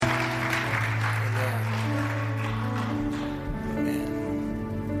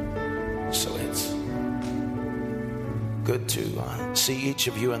Good to see each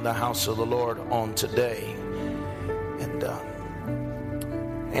of you in the house of the Lord on today. And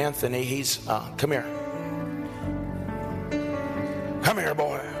Anthony, he's come here. Come here,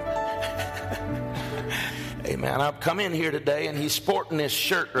 boy. Amen. I've come in here today and he's sporting this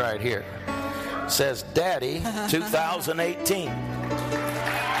shirt right here. It says Daddy 2018. All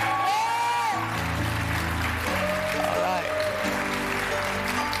right.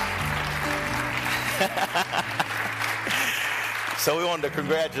 So we wanted to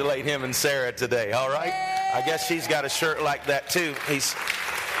congratulate him and Sarah today, all right? I guess she's got a shirt like that too. He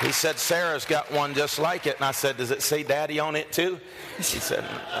said Sarah's got one just like it. And I said, does it say Daddy on it too? He said,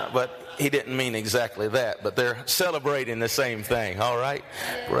 but he didn't mean exactly that. But they're celebrating the same thing, all right?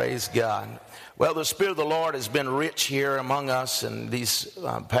 Praise God. Well, the Spirit of the Lord has been rich here among us, and these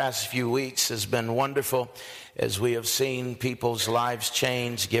past few weeks has been wonderful as we have seen people's lives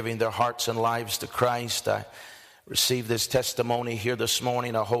change, giving their hearts and lives to Christ. I received this testimony here this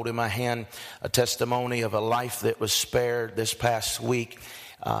morning. I hold in my hand a testimony of a life that was spared this past week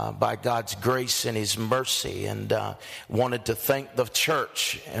by God's grace and His mercy, and wanted to thank the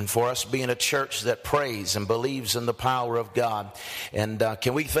church and for us being a church that prays and believes in the power of God. And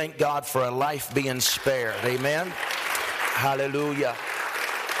can we thank God for a life being spared? Amen. Hallelujah.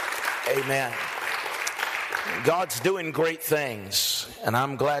 Amen. God's doing great things, and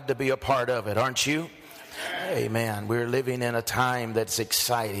I'm glad to be a part of it, aren't you? Amen. We're living in a time that's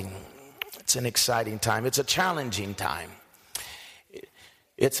exciting. It's an exciting time. It's a challenging time.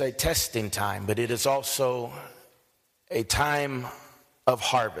 It's a testing time, but it is also a time of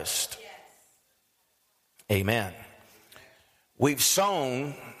harvest. Amen. We've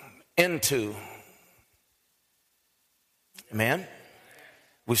sown into. Amen.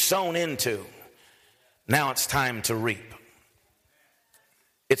 We've sown into. Now it's time to reap.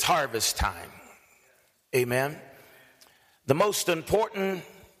 It's harvest time. Amen. The most important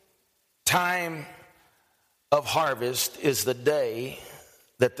time of harvest is the day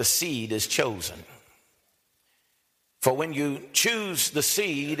that the seed is chosen. For when you choose the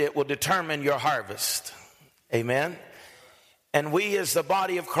seed, it will determine your harvest. Amen. And we as the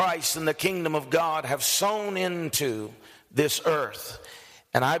body of Christ in the kingdom of God have sown into this earth.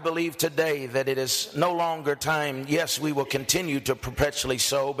 And I believe today that it is no longer time. Yes, we will continue to perpetually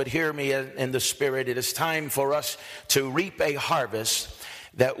sow, but hear me in the Spirit. It is time for us to reap a harvest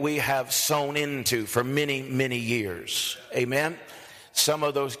that we have sown into for many, many years. Amen. Some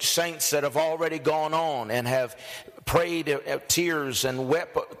of those saints that have already gone on and have prayed tears and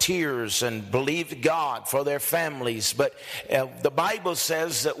wept tears and believed God for their families. But the Bible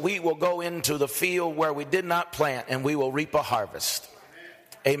says that we will go into the field where we did not plant and we will reap a harvest.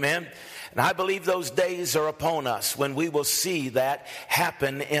 Amen. And I believe those days are upon us when we will see that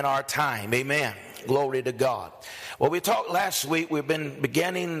happen in our time. Amen. Glory to God. Well, we talked last week. We've been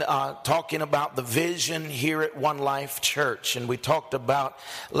beginning talking about the vision here at One Life Church. And we talked about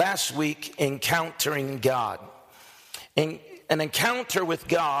last week encountering God. An encounter with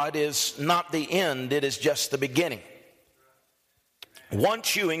God is not the end. It is just the beginning.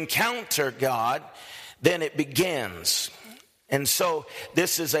 Once you encounter God, then it begins. And so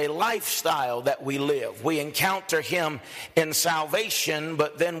this is a lifestyle that we live. We encounter Him in salvation,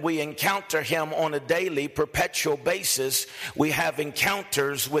 but then we encounter Him on a daily, perpetual basis. We have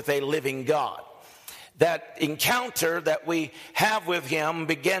encounters with a living God. That encounter that we have with Him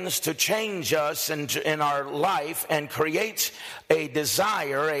begins to change us in our life and creates a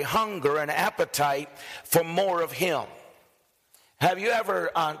desire, a hunger, an appetite for more of Him. Have you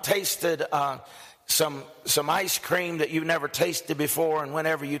ever tasted some ice cream that you've never tasted before, and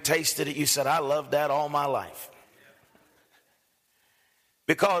whenever you tasted it, you said, I loved that all my life?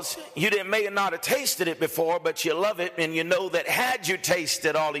 Because you may not have tasted it before, but you love it, and you know that had you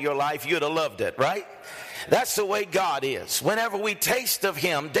tasted all of your life, you'd have loved it, right? That's the way God is. Whenever we taste of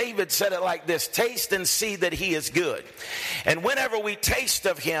Him, David said it like this, taste and see that He is good. And whenever we taste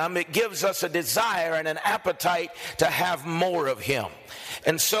of Him, it gives us a desire and an appetite to have more of Him.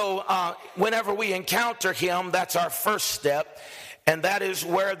 And so whenever we encounter Him, that's our first step. And that is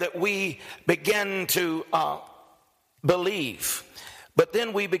where that we begin to believe. But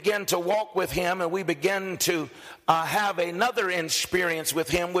then we begin to walk with Him, and we begin to have another experience with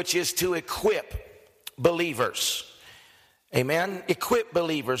Him, which is to equip believers. Amen. Equip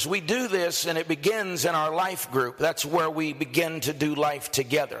believers. We do this, and it begins in our life group. That's where we begin to do life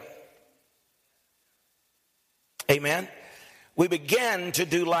together. Amen. We begin to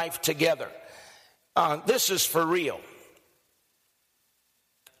do life together. This is for real.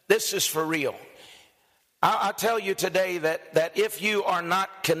 This is for real. I tell you today that if you are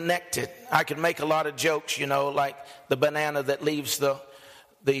not connected, I can make a lot of jokes, like the banana that leaves the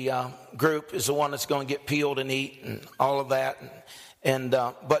group is the one that's going to get peeled and eat and all of that.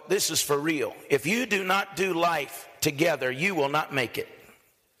 But this is for real. If you do not do life together, you will not make it.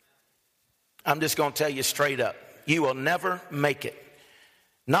 I'm just going to tell you straight up. You will never make it.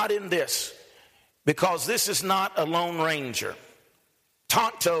 Not in this. Because this is not a Lone Ranger.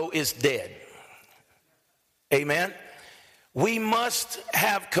 Tonto is dead. Amen. We must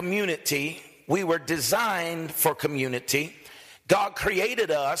have community. We were designed for community. God created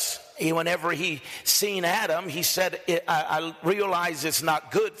us. Whenever he seen Adam, he said, I realize it's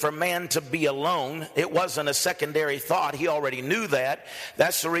not good for man to be alone. It wasn't a secondary thought. He already knew that.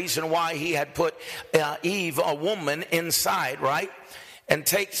 That's the reason why he had put Eve, a woman, inside, right? And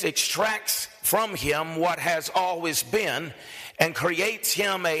extracts from him what has always been and creates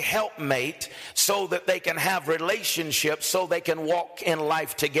him a helpmate so that they can have relationships, so they can walk in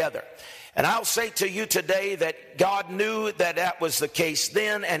life together. And I'll say to you today that God knew that was the case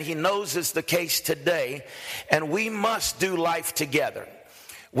then, and he knows it's the case today. And we must do life together.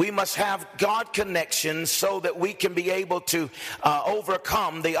 We must have God connections so that we can be able to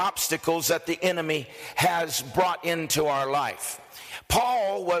overcome the obstacles that the enemy has brought into our life.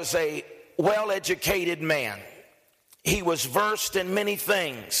 Paul was a well-educated man. He was versed in many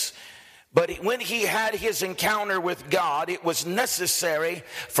things. But when he had his encounter with God, it was necessary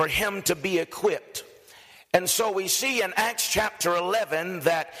for him to be equipped. And so we see in Acts chapter 11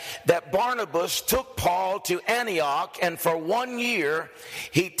 that Barnabas took Paul to Antioch, and for 1 year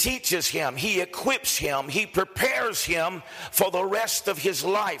he teaches him, he equips him, he prepares him for the rest of his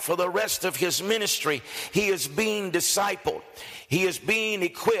life, for the rest of his ministry. He is being discipled. He is being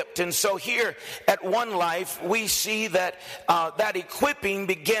equipped. And so here at One Life, we see that that equipping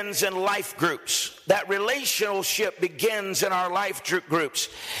begins in life groups. That relationship begins in our life groups.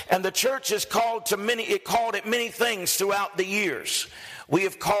 And the church has called it many things throughout the years. We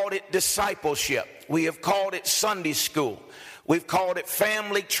have called it discipleship. We have called it Sunday school. We've called it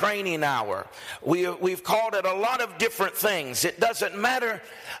family training hour. We've called it a lot of different things. It doesn't matter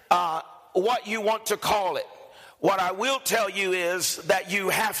what you want to call it. What I will tell you is that you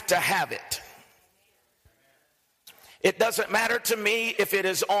have to have it. It doesn't matter to me if it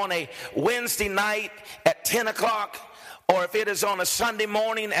is on a Wednesday night at 10 o'clock or if it is on a Sunday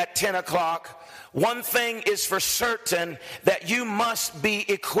morning at 10 o'clock. One thing is for certain, that you must be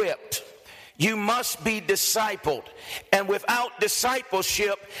equipped. You must be discipled. And without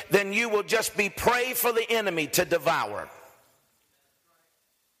discipleship, then you will just be prey for the enemy to devour.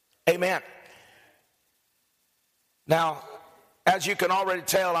 Amen. Now, as you can already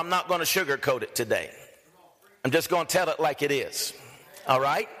tell, I'm not going to sugarcoat it today. I'm just going to tell it like it is. All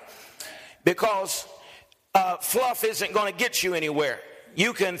right? Because fluff isn't going to get you anywhere.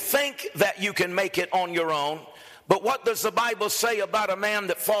 You can think that you can make it on your own, but what does the Bible say about a man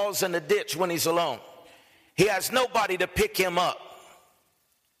that falls in the ditch when he's alone? He has nobody to pick him up.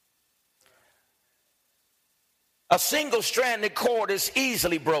 A single-stranded cord is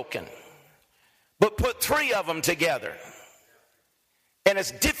easily broken. But put 3 of them together, and it's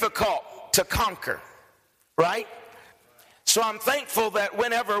difficult to conquer, right? So I'm thankful that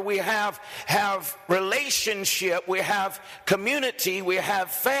whenever we have relationship, we have community, we have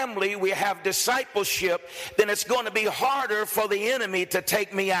family, we have discipleship, then it's going to be harder for the enemy to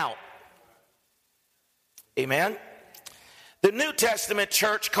take me out. Amen? The New Testament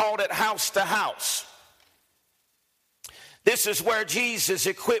church called it house to house. This is where Jesus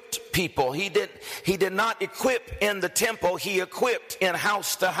equipped people. He did not equip in the temple. He equipped in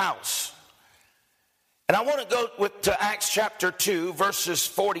house to house. And I want to go to Acts chapter 2, verses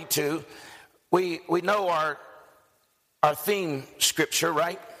 42. We know our theme scripture,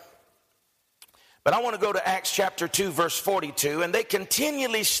 right? But I want to go to Acts chapter 2, verse 42. And they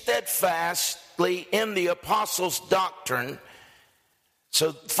continually steadfastly in the apostles' doctrine.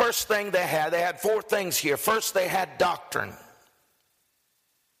 So first thing they had 4 things here. First, they had doctrine.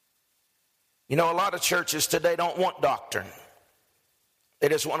 You know, a lot of churches today don't want doctrine. They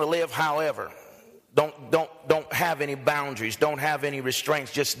just want to live however. Don't have any boundaries. Don't have any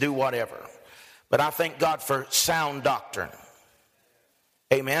restraints. Just do whatever. But I thank God for sound doctrine.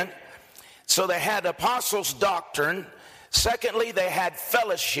 Amen. So they had apostles' doctrine. Secondly, they had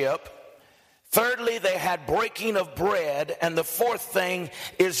fellowship. Thirdly, they had breaking of bread. And the fourth thing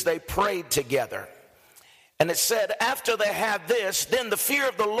is they prayed together. And it said, after they had this, then the fear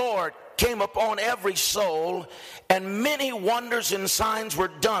of the Lord came upon every soul, and many wonders and signs were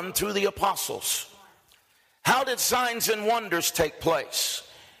done through the apostles. How did signs and wonders take place?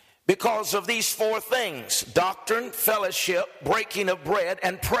 because of these four things: doctrine, fellowship, breaking of bread,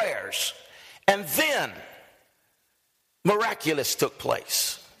 and prayers. And then miraculous took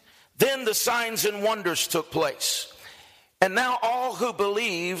place. Then the signs and wonders took place. And now all who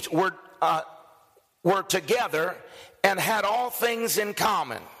believed were together and had all things in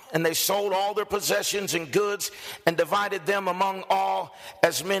common. And they sold all their possessions and goods and divided them among all,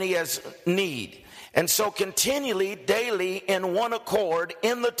 as many as need. And so continually, daily, in one accord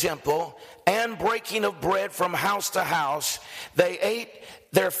in the temple and breaking of bread from house to house, they ate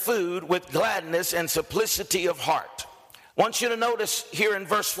their food with gladness and simplicity of heart. I want you to notice here in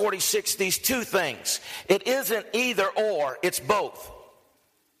verse 46 these two things. It isn't either or, it's both.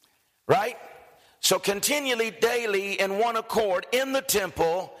 Right? So continually, daily, in one accord in the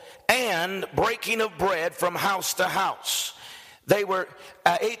temple and breaking of bread from house to house. They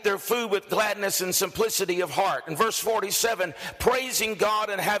ate their food with gladness and simplicity of heart. In verse 47, praising God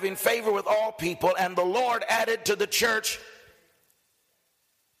and having favor with all people, and the Lord added to the church.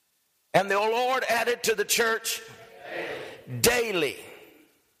 And the Lord added to the church daily.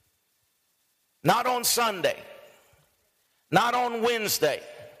 Not on Sunday. Not on Wednesday.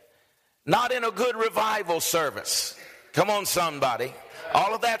 Not in a good revival service. Come on, somebody.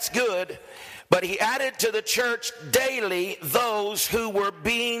 All of that's good. But he added to the church daily those who were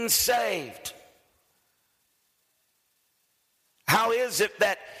being saved. How is it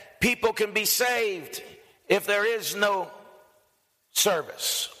that people can be saved if there is no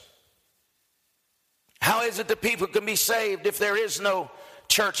service? How is it that people can be saved if there is no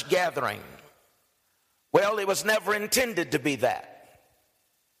church gathering? Well, it was never intended to be that.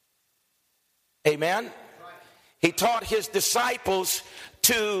 Amen? He taught his disciples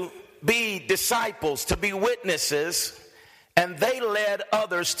to be disciples, to be witnesses, and they led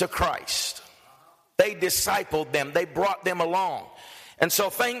others to Christ. They discipled them. They brought them along. And so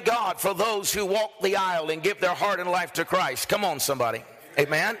thank God for those who walk the aisle and give their heart and life to Christ. Come on, somebody.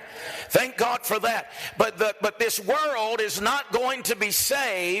 Amen. Thank God for that. But this world is not going to be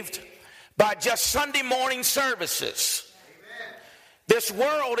saved by just Sunday morning services. This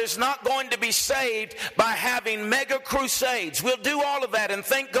world is not going to be saved by having mega crusades. We'll do all of that, and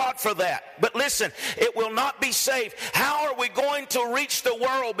thank God for that. But listen, it will not be saved. How are we going to reach the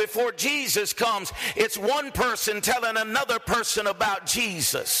world before Jesus comes? It's one person telling another person about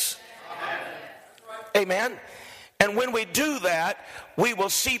Jesus. Amen. And when we do that, we will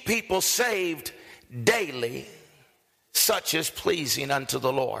see people saved daily, such as pleasing unto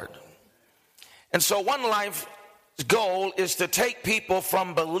the Lord. And so One Life's goal is to take people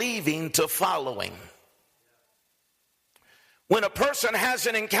from believing to following. When a person has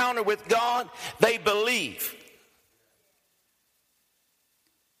an encounter with God, they believe.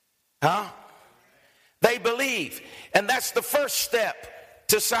 They believe. And that's the first step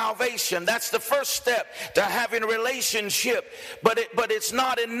to salvation. That's the first step to having a relationship. But it's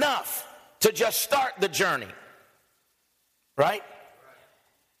not enough to just start the journey. Right?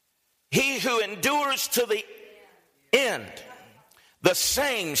 He who endures to the end, the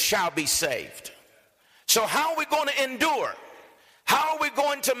same shall be saved. So how are we going to endure? How are we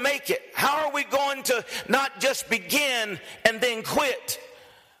going to make it? How are we going to not just begin and then quit,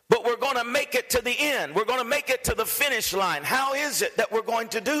 but we're going to make it to the end? We're going to make it to the finish line. How is it that we're going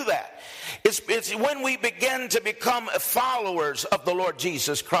to do that? It's when we begin to become followers of the Lord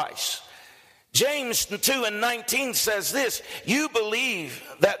Jesus Christ. James 2:19 says this: you believe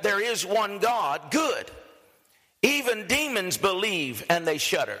that there is one God, good. Even demons believe and they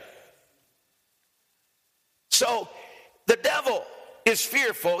shudder. So the devil is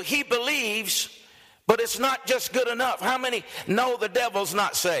fearful. He believes, but it's not just good enough. How many know the devil's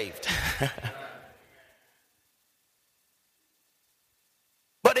not saved?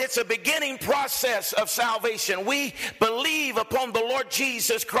 But it's a beginning process of salvation. We believe upon the Lord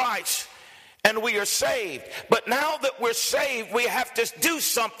Jesus Christ and we are saved. But now that we're saved, we have to do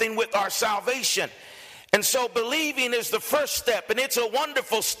something with our salvation. And so believing is the first step, and it's a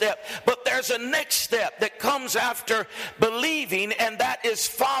wonderful step. But there's a next step that comes after believing, and that is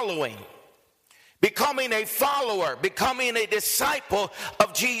following. Becoming a follower, becoming a disciple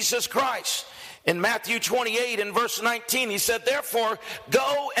of Jesus Christ. In Matthew 28 and verse 19, he said, therefore,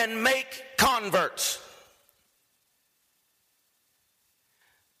 go and make converts.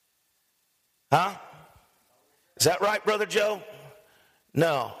 Is that right, Brother Joe?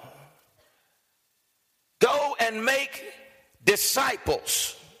 No. Go and make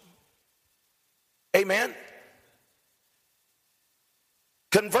disciples. Amen.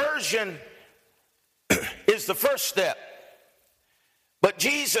 Conversion is the first step. But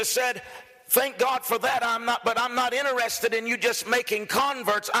Jesus said, Thank God for that. But I'm not interested in you just making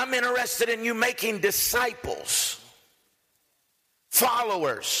converts. I'm interested in you making disciples,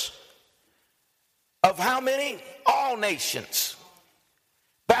 followers of how many? All nations,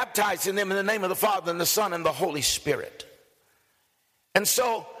 baptizing them in the name of the Father and the Son and the Holy Spirit. And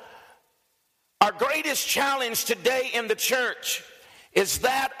so our greatest challenge today in the church is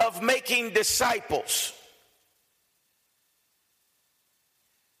that of making disciples.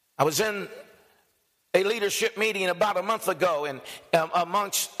 I was in a leadership meeting about a month ago, and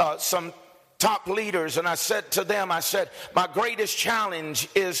amongst some top leaders, and I said to them, my greatest challenge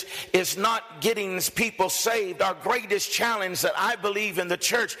is not getting people saved. Our greatest challenge that I believe in the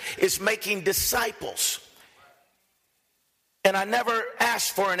church is making disciples. And I never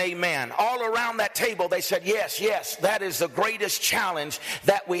asked for an amen. All around that table, they said, yes, that is the greatest challenge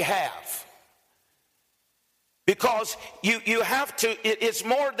that we have. Because you have to, it's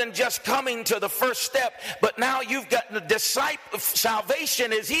more than just coming to the first step, but now you've got the disciple.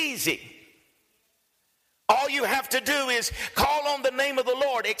 Salvation is easy. All you have to do is call on the name of the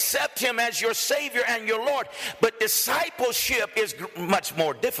Lord, accept him as your Savior and your Lord. But discipleship is much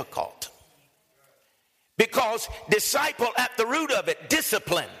more difficult. Because disciple, at the root of it,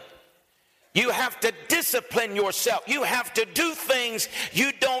 discipline. You have to discipline yourself. You have to do things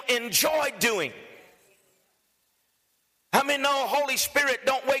you don't enjoy doing. How many know Holy Spirit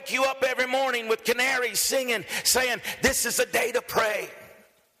don't wake you up every morning with canaries singing, saying, this is a day to pray.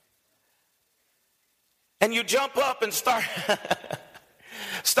 And you jump up and start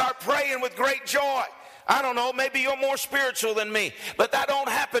praying with great joy. I don't know, maybe you're more spiritual than me, but that don't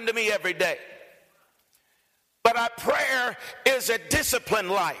happen to me every day. But our prayer is a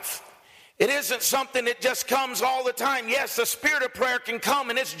disciplined life. It isn't something that just comes all the time. Yes, the spirit of prayer can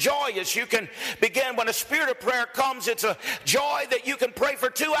come and it's joyous. You can begin, when a spirit of prayer comes, it's a joy that you can pray for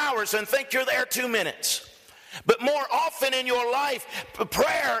 2 hours and think you're there 2 minutes. But more often in your life,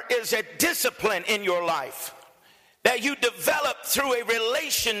 prayer is a discipline in your life that you develop through a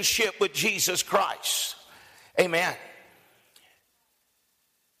relationship with Jesus Christ. Amen.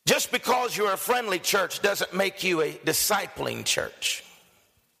 Just because you're a friendly church doesn't make you a discipling church.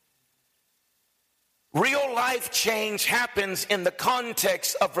 Real life change happens in the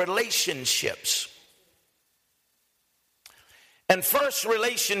context of relationships. And first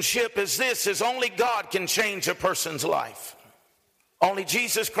relationship is only God can change a person's life. Only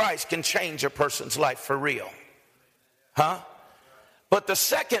Jesus Christ can change a person's life for real. But the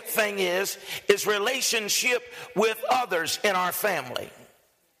second thing is relationship with others in our family.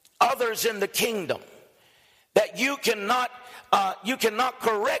 Others in the kingdom. That you cannot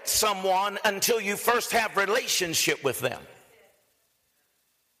correct someone until you first have relationship with them.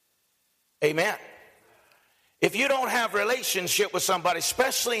 Amen. If you don't have relationship with somebody,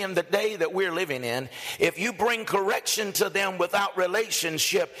 especially in the day that we're living in, if you bring correction to them without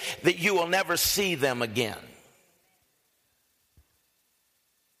relationship, that you will never see them again.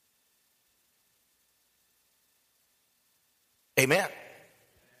 Amen.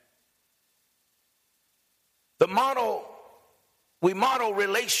 We model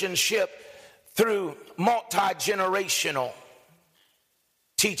relationship through multi-generational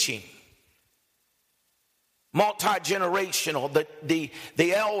teaching. Multi-generational,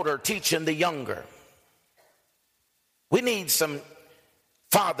 the elder teaching the younger. We need some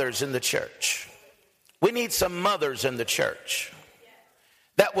fathers in the church. We need some mothers in the church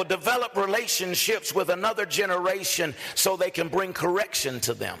that will develop relationships with another generation so they can bring correction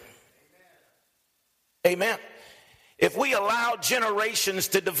to them. Amen. If we allow generations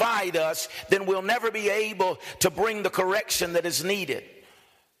to divide us, then we'll never be able to bring the correction that is needed.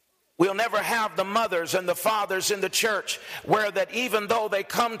 We'll never have the mothers and the fathers in the church where that even though they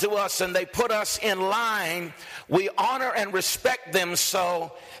come to us and they put us in line, we honor and respect them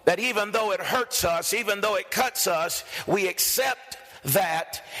so that even though it hurts us, even though it cuts us, we accept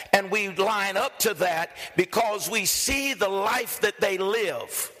that and we line up to that because we see the life that they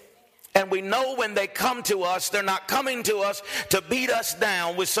live. And we know when they come to us, they're not coming to us to beat us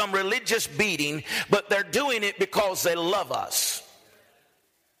down with some religious beating, but they're doing it because they love us.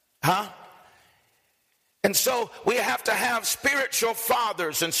 And so we have to have spiritual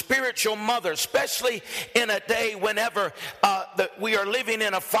fathers and spiritual mothers, especially in a day whenever we are living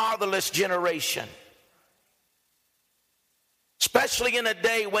in a fatherless generation. Especially in a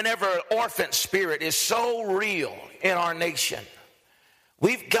day whenever an orphan spirit is so real in our nation.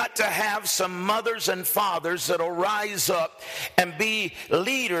 We've got to have some mothers and fathers that will rise up and be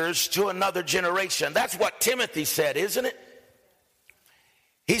leaders to another generation. That's what Timothy said, isn't it?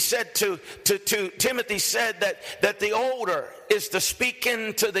 He said to Timothy said that the older is to speak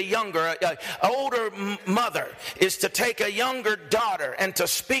into the younger. An older mother is to take a younger daughter and to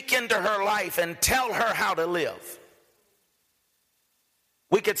speak into her life and tell her how to live.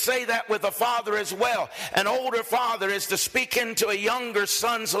 We could say that with a father as well. An older father is to speak into a younger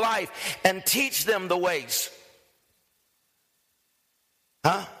son's life and teach them the ways.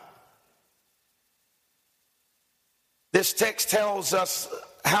 This text tells us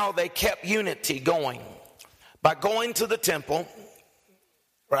how they kept unity going. By going to the temple,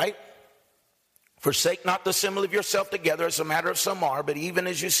 right? Forsake not the assembly of yourself together, as a matter of some are, but even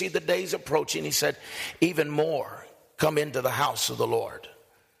as you see the days approaching, he said, even more come into the house of the Lord.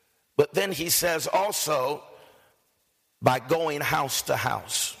 But then he says also, by going house to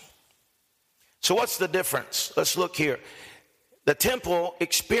house. So what's the difference? Let's look here. The temple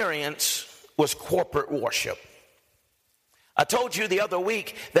experience was corporate worship. I told you the other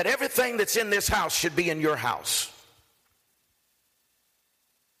week that everything that's in this house should be in your house.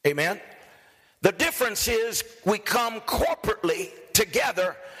 Amen? The difference is we come corporately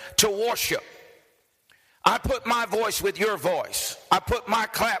together to worship. I put my voice with your voice. I put my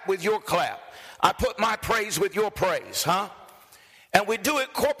clap with your clap. I put my praise with your praise, And we do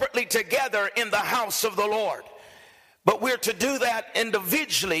it corporately together in the house of the Lord. But we're to do that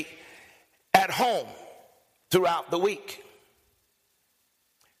individually at home throughout the week.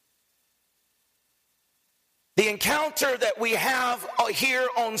 The encounter that we have here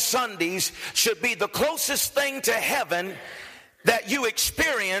on Sundays should be the closest thing to heaven that you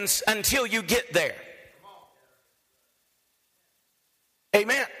experience until you get there.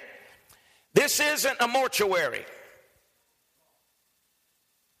 Amen. This isn't a mortuary.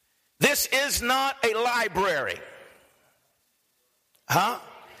 This is not a library.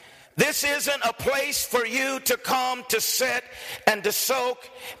 This isn't a place for you to come to sit and to soak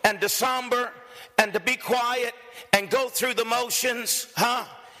and to somber and to be quiet and go through the motions.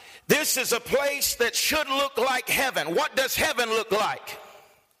 This is a place that should look like heaven. What does heaven look like?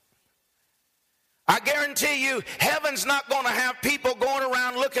 I guarantee you, heaven's not going to have people going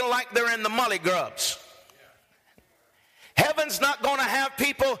around looking like they're in the mully grubs. Heaven's not going to have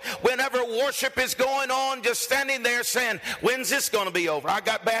people, whenever worship is going on, just standing there saying, when's this going to be over? I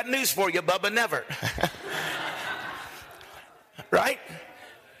got bad news for you, Bubba, never. Right?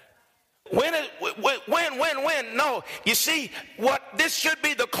 When? No. You see, this should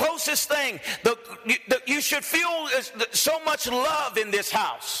be the closest thing. You should feel so much love in this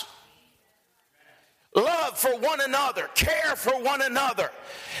house. Love for one another, care for one another.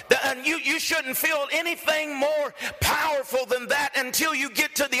 And you shouldn't feel anything more powerful than that until you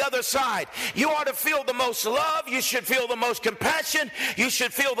get to the other side. You ought to feel the most love. You should feel the most compassion. You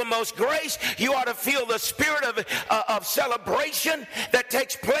should feel the most grace. You ought to feel the spirit of celebration that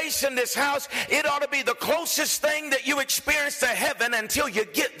takes place in this house. It ought to be the closest thing that you experience to heaven until you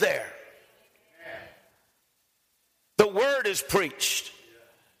get there. The word is preached.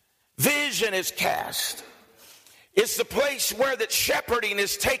 Vision is cast. It's the place where that shepherding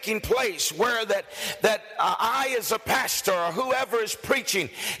is taking place, where that I as a pastor or whoever is preaching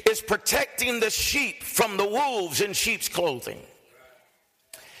is protecting the sheep from the wolves in sheep's clothing.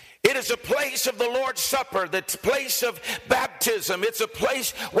 It is a place of the Lord's Supper, the place of baptism. It's a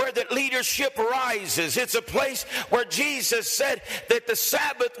place where the leadership rises. It's a place where Jesus said that the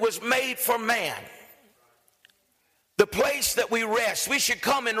Sabbath was made for man. The place that we rest. We should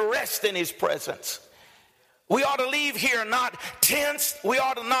come and rest in his presence. We ought to leave here not tense. We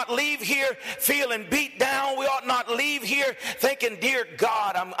ought to not leave here feeling beat down. We ought not leave here thinking, dear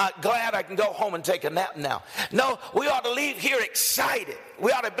God, I'm glad I can go home and take a nap now. No, we ought to leave here excited.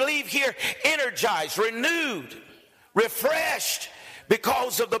 We ought to leave here energized, renewed, refreshed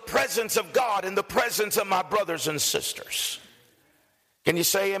because of the presence of God and the presence of my brothers and sisters. Can you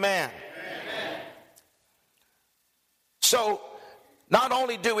say amen? So, not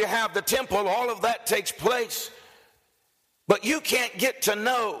only do we have the temple, all of that takes place, but you can't get to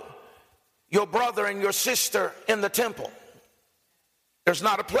know your brother and your sister in the temple. There's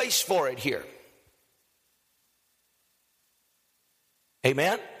not a place for it here.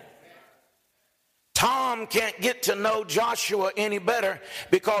 Amen? Tom can't get to know Joshua any better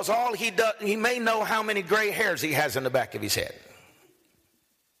because all he does, he may know how many gray hairs he has in the back of his head.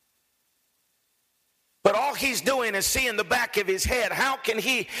 But all he's doing is seeing the back of his head. How can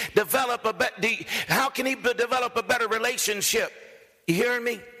he develop a better relationship? You hearing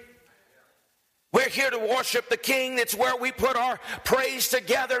me? We're here to worship the King. It's where we put our praise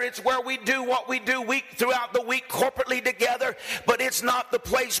together. It's where we do what we do throughout the week corporately together. But it's not the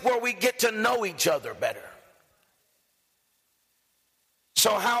place where we get to know each other better.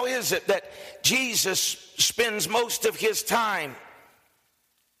 So how is it that Jesus spends most of his time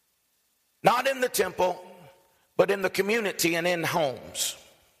not in the temple, but in the community and in homes?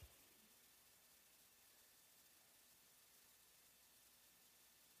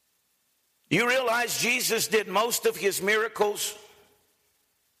 You realize Jesus did most of his miracles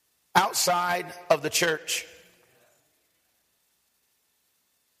outside of the church?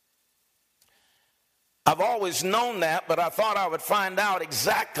 I've always known that, but I thought I would find out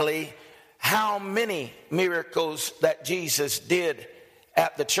exactly how many miracles that Jesus did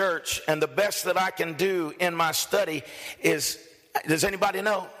at the church. And the best that I can do in my study is, does anybody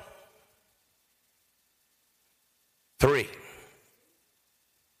know? 3.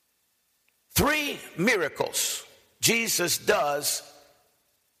 3 miracles Jesus does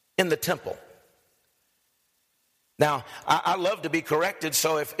in the temple. Now, I love to be corrected,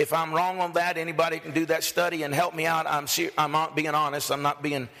 so if I'm wrong on that, anybody can do that study and help me out. I'm not being honest. I'm not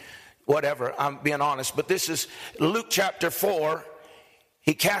being whatever. I'm being honest. But this is Luke chapter 4.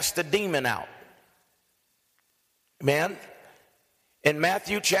 He cast a demon out. Amen. In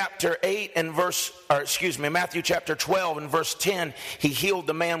Matthew chapter 12 and verse 10, he healed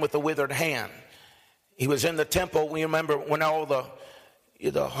the man with the withered hand. He was in the temple. We remember when all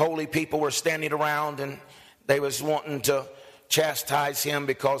the holy people were standing around and they was wanting to chastise him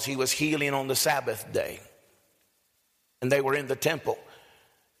because he was healing on the Sabbath day. And they were in the temple.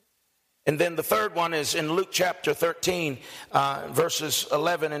 And then the third one is in Luke chapter 13, verses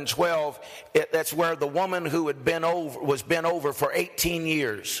 11 and 12. That's where the woman who was bent over for 18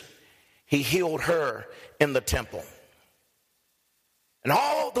 years, he healed her in the temple. And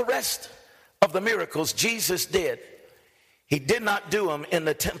all the rest of the miracles Jesus did, he did not do them in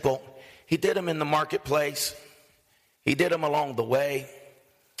the temple. He did them in the marketplace. He did them along the way.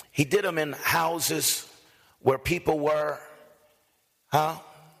 He did them in houses where people were.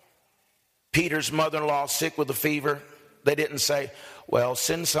 Peter's mother-in-law sick with a fever. They didn't say, well,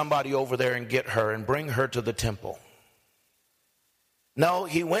 send somebody over there and get her and bring her to the temple. No,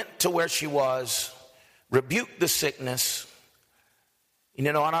 he went to where she was, rebuked the sickness.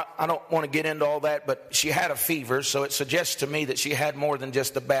 You know, I don't want to get into all that, but she had a fever, so it suggests to me that she had more than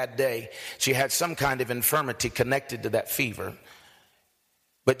just a bad day. She had some kind of infirmity connected to that fever.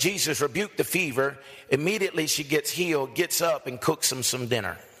 But Jesus rebuked the fever. Immediately she gets healed, gets up, and cooks them some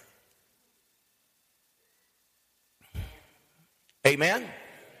dinner. Amen?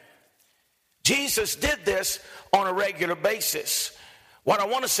 Jesus did this on a regular basis. What I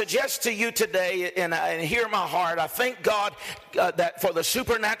want to suggest to you today, and hear my heart, I thank God that for the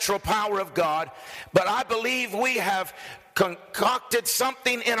supernatural power of God, but I believe we have concocted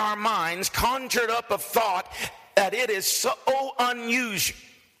something in our minds, conjured up a thought that it is so unusual,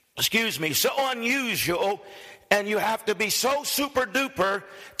 and you have to be so super duper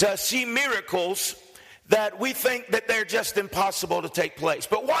to see miracles that we think that they're just impossible to take place.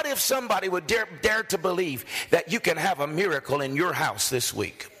 But what if somebody would dare to believe that you can have a miracle in your house this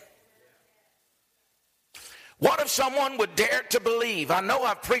week? What if someone would dare to believe? I know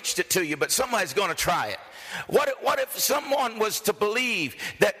I've preached it to you, but somebody's going to try it. What if someone was to believe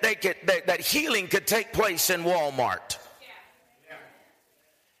that that healing could take place in Walmart?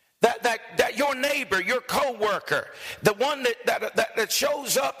 That your neighbor, your co-worker, the one that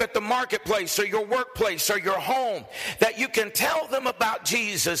shows up at the marketplace or your workplace or your home, that you can tell them about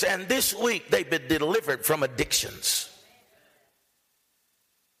Jesus, and this week they've been delivered from addictions.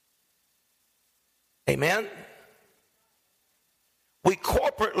 Amen? We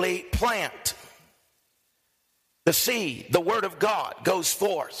corporately plant the seed. The word of God goes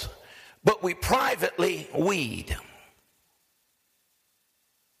forth, but we privately weed.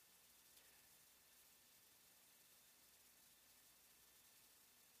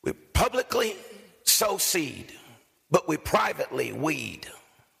 We publicly sow seed, but we privately weed.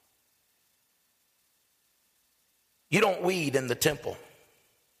 You don't weed in the temple.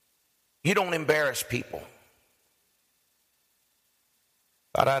 You don't embarrass people.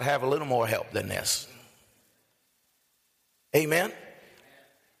 Thought I'd have a little more help than this. Amen?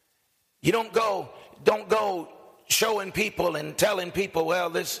 You don't go showing people and telling people,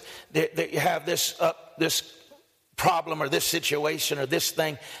 well, that you have this problem or this situation or this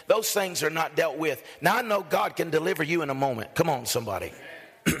thing. Those things are not dealt with. Now I know God can deliver you in a moment. Come on, somebody.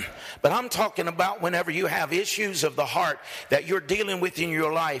 But I'm talking about whenever you have issues of the heart that you're dealing with in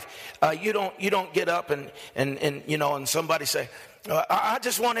your life, you don't get up and somebody say, I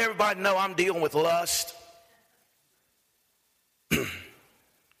just want everybody to know I'm dealing with lust.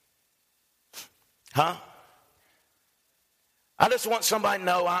 Huh? I just want somebody to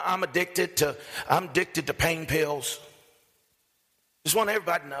know I'm addicted to pain pills. Just want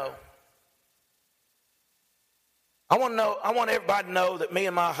everybody to know. I want everybody to know that me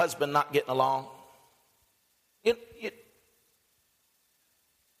and my husband not getting along.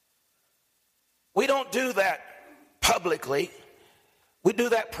 We don't do that publicly. We do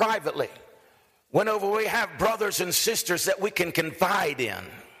that privately. Whenever we have brothers and sisters that we can confide in,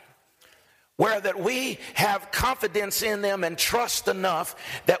 where that we have confidence in them and trust enough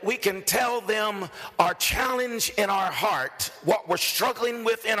that we can tell them our challenge in our heart, what we're struggling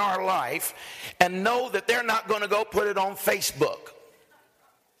with in our life, and know that they're not going to go put it on Facebook.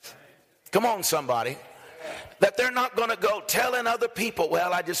 Come on, somebody. That they're not going to go telling other people,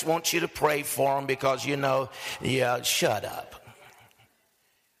 well, I just want you to pray for them because, yeah, shut up,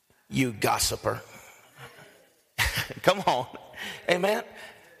 you gossiper. Come on. Amen.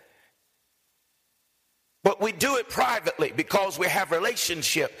 But we do it privately because we have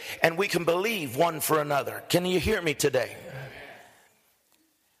relationship and we can believe one for another. Can you hear me today?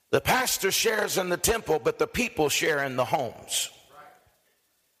 The pastor shares in the temple, but the people share in the homes.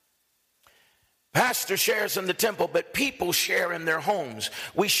 Pastor shares in the temple, but people share in their homes.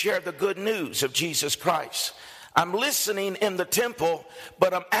 We share the good news of Jesus Christ. I'm listening in the temple,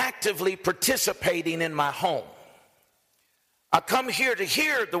 but I'm actively participating in my home. I come here to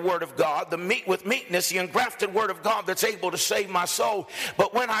hear the word of God, with meekness, the engrafted word of God that's able to save my soul.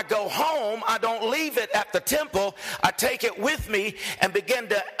 But when I go home, I don't leave it at the temple. I take it with me and begin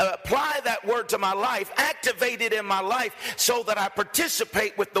to apply that word to my life, activate it in my life so that I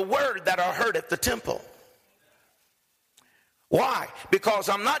participate with the word that I heard at the temple. Why? Because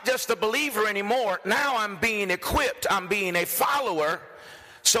I'm not just a believer anymore. Now I'm being equipped. I'm being a follower.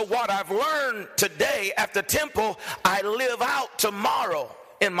 So what I've learned today at the temple, I live out tomorrow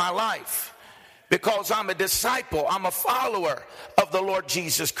in my life because I'm a disciple. I'm a follower of the Lord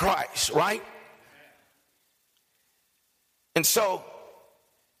Jesus Christ, right? And so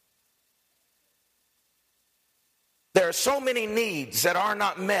there are so many needs that are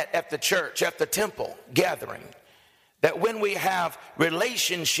not met at the church, at the temple gathering, that when we have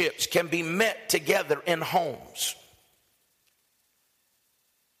relationships can be met together in homes.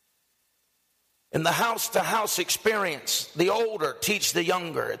 In the house-to-house experience, the older teach the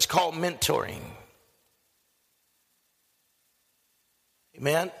younger. It's called mentoring.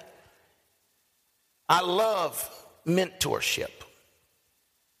 Amen? I love mentorship.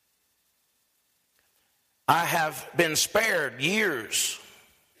 I have been spared years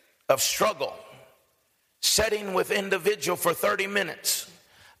of struggle, sitting with individual for 30 minutes.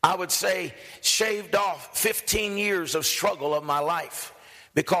 I would say shaved off 15 years of struggle of my life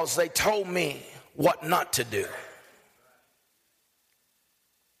because they told me what not to do.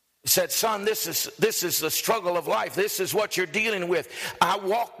 He said, son, this is the struggle of life. This is what you're dealing with. I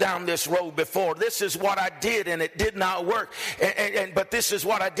walked down this road before. This is what I did and it did not work. But this is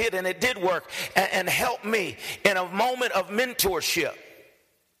what I did and it did work. And help me in a moment of mentorship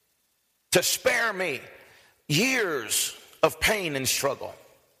to spare me years of pain and struggle.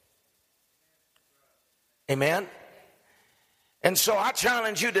 Amen. And so I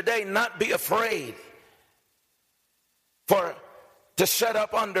challenge you today, not be afraid to set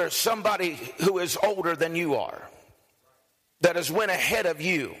up under somebody who is older than you are, that has went ahead of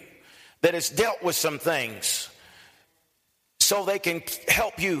you, that has dealt with some things, so they can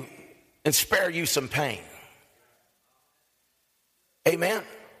help you and spare you some pain. Amen.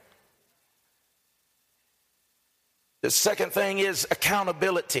 The second thing is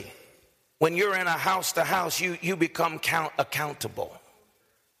accountability. When you're in a house to house, you become accountable.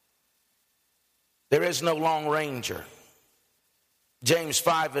 There is no lone ranger. James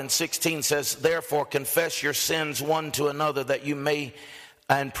 5:16 says, therefore confess your sins one to another that you may,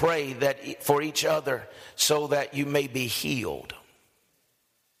 and pray that for each other so that you may be healed.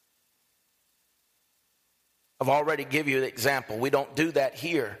 I've already given you the example. We don't do that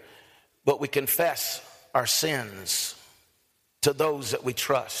here, but we confess our sins to those that we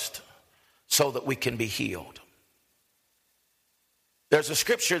trust, so that we can be healed. There's a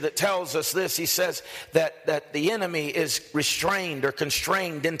scripture that tells us this. He says that the enemy is restrained or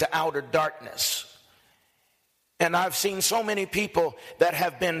constrained into outer darkness. And I've seen so many people that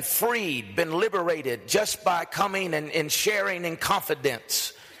have been freed, been liberated just by coming and sharing in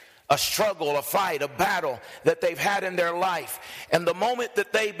confidence a struggle, a fight, a battle that they've had in their life. And the moment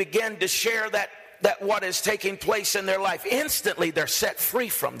that they begin to share that what is taking place in their life, instantly they're set free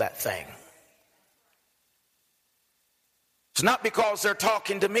from that thing. It's not because they're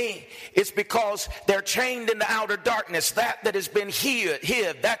talking to me. It's because they're chained in the outer darkness, that has been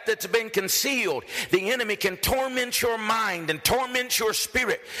hid, that's been concealed. The enemy can torment your mind and torment your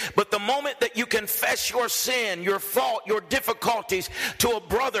spirit. But the moment that you confess your sin, your fault, your difficulties to a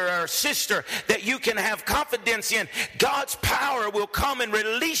brother or a sister that you can have confidence in, God's power will come and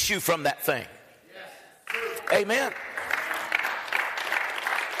release you from that thing. Amen.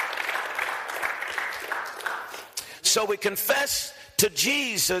 So we confess to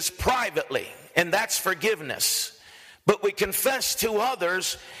Jesus privately, and that's forgiveness. But we confess to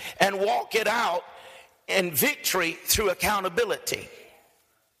others and walk it out in victory through accountability.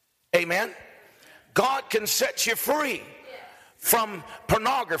 Amen. God can set you free from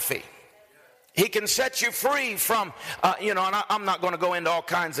pornography. He can set you free from, and I'm not going to go into all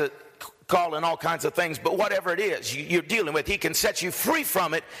kinds of calling all kinds of things, but whatever it is you're dealing with, he can set you free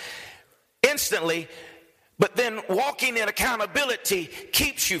from it instantly. But then walking in accountability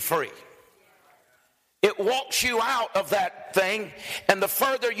keeps you free. It walks you out of that thing, and the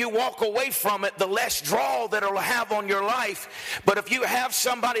further you walk away from it, the less draw that it'll have on your life. But if you have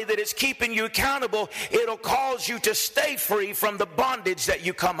somebody that is keeping you accountable, it'll cause you to stay free from the bondage that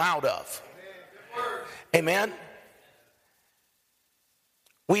you come out of. Amen.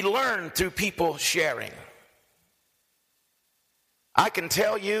 We learn through people sharing. I can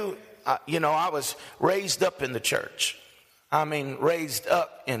tell you, I was raised up in the church. Raised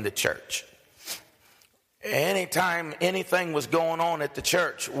up in the church. Anytime anything was going on at the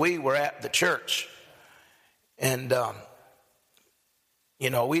church, we were at the church. And,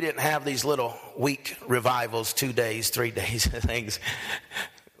 we didn't have these little week revivals, 2 days, 3 days, things.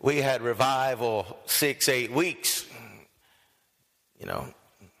 We had revival 6-8 weeks.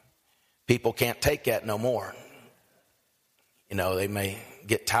 People can't take that no more. They may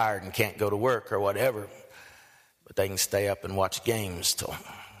get tired and can't go to work or whatever, but they can stay up and watch games till.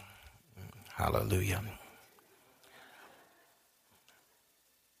 Hallelujah.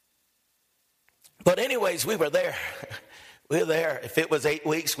 But anyways, we were there. We were there. If it was 8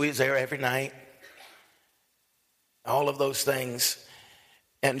 weeks, we was there every night. All of those things.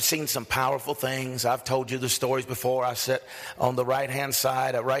 And seen some powerful things. I've told you the stories before. I sat on the right-hand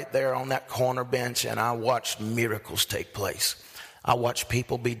side, right there on that corner bench, and I watched miracles take place. I watched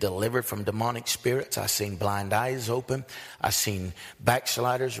people be delivered from demonic spirits. I seen blind eyes open. I seen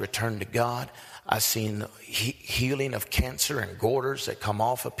backsliders return to God. I seen healing of cancer and goiters that come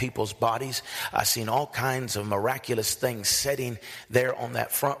off of people's bodies. I seen all kinds of miraculous things sitting there on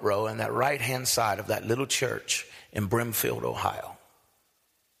that front row and that right-hand side of that little church in Brimfield, Ohio.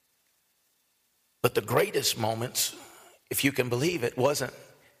 But the greatest moments, if you can believe it, wasn't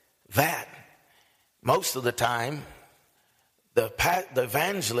that. Most of the time, the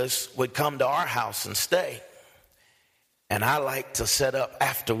evangelists would come to our house and stay. And I like to set up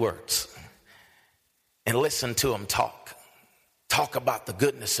afterwards and listen to them talk. Talk about the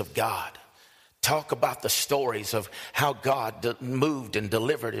goodness of God. Talk about the stories of how God moved and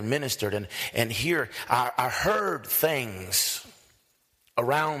delivered and ministered. And here I heard things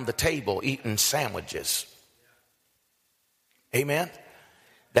around the table eating sandwiches. Amen.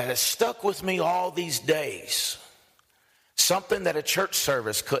 That has stuck with me all these days. Something that a church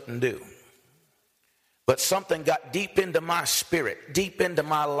service couldn't do. But something got deep into my spirit, deep into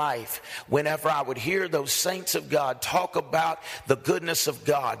my life, whenever I would hear those saints of God talk about the goodness of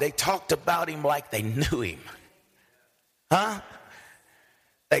God. They talked about him like they knew him. Huh?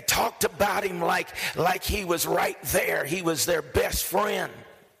 They talked about him like he was right there. He was their best friend.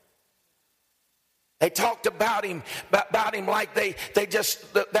 They talked about him like they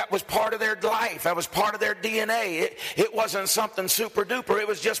just, that was part of their life. That was part of their DNA. It wasn't something super duper. It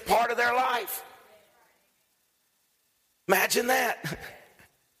was just part of their life. Imagine that.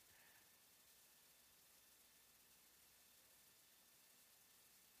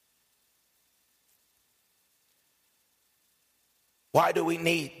 Why do we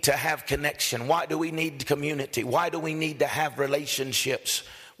need to have connection? Why do we need community? Why do we need to have relationships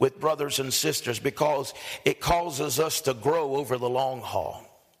with brothers and sisters? Because it causes us to grow over the long haul.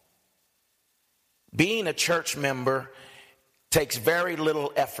 Being a church member takes very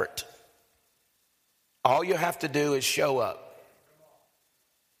little effort. All you have to do is show up.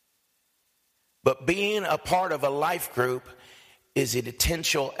 But being a part of a life group is an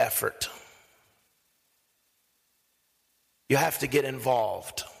intentional effort. You have to get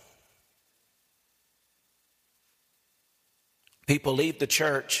involved. People leave the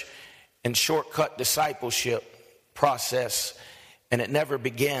church and shortcut discipleship process, and it never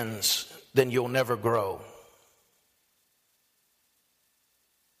begins, then you'll never grow.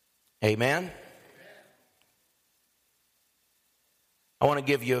 Amen? I want to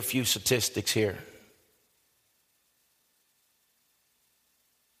give you a few statistics here.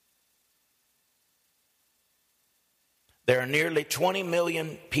 There are nearly 20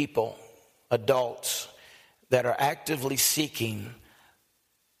 million people, adults, that are actively seeking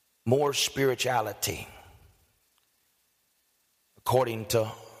more spirituality, according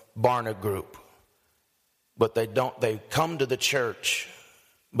to Barna Group. But they come to the church,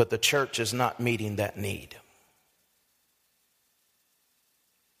 but the church is not meeting that need.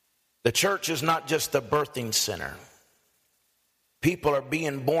 The church is not just a birthing center. People are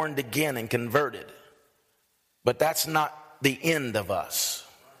being born again and converted. But that's not the end of us.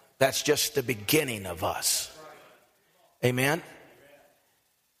 That's just the beginning of us. Amen?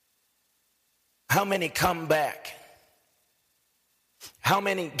 How many come back? How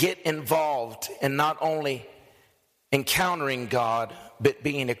many get involved in not only encountering God, but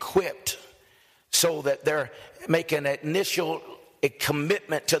being equipped so that they're making an initial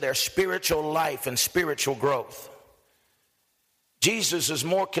commitment to their spiritual life and spiritual growth? Jesus is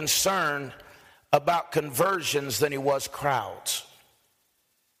more concerned about conversions than he was crowds.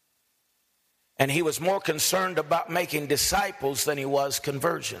 And he was more concerned about making disciples than he was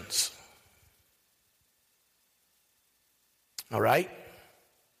conversions. All right?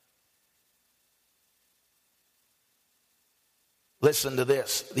 Listen to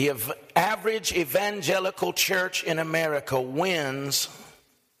this. The average evangelical church in America wins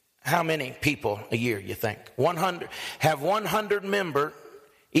how many people a year, you think? 100. Have 100 member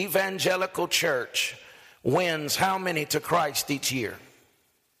evangelical church wins how many to Christ each year?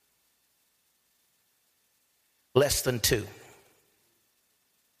 Less than 2.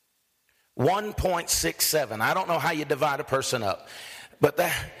 1.67. I don't know how you divide a person up, but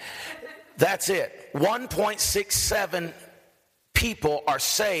that's it. 1.67 people are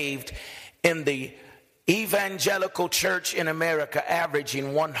saved in the evangelical church in America,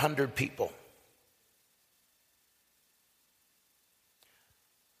 averaging 100 people.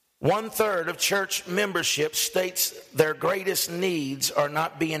 1/3 of church membership states their greatest needs are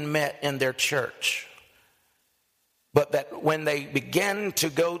not being met in their church, but that when they began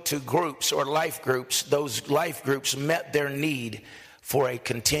to go to groups or life groups, those life groups met their need for a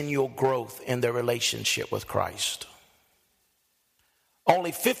continual growth in their relationship with Christ.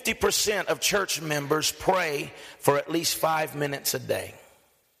 Only 50% of church members pray for at least 5 minutes a day.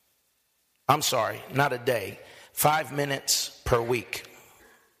 I'm sorry, not a day, 5 minutes per week.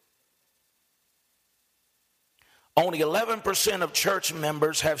 Only 11% of church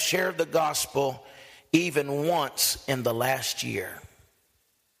members have shared the gospel even once in the last year.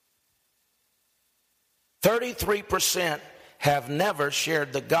 33% have never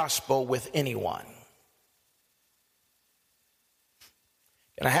shared the gospel with anyone.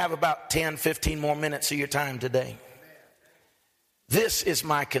 And I have about 10, 15 more minutes of your time today. This is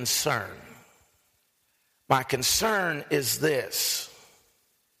my concern. My concern is this.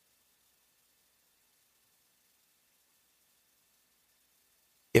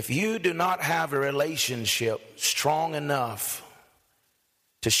 If you do not have a relationship strong enough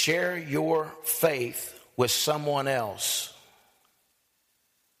to share your faith with someone else,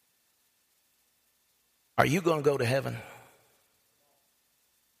 are you going to go to heaven?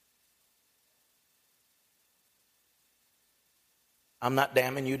 I'm not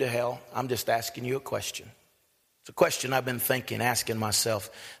damning you to hell. I'm just asking you a question. It's a question I've been asking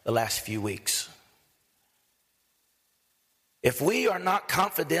myself the last few weeks. If we are not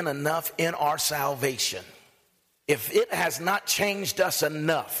confident enough in our salvation, if it has not changed us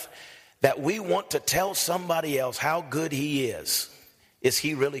enough that we want to tell somebody else how good he is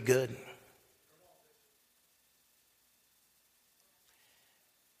he really good?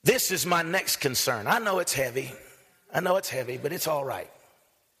 This is my next concern. I know it's heavy, but it's all right.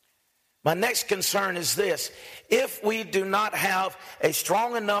 My next concern is this. If we do not have a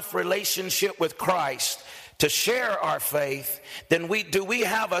strong enough relationship with Christ to share our faith, then do we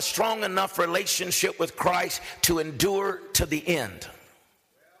have a strong enough relationship with Christ to endure to the end?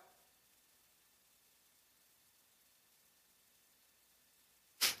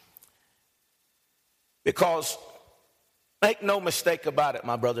 Because make no mistake about it,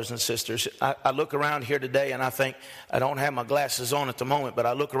 my brothers and sisters, I look around here today and I think, I don't have my glasses on at the moment, but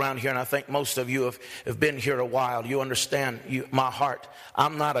I look around here and I think most of you have been here a while. You understand my heart.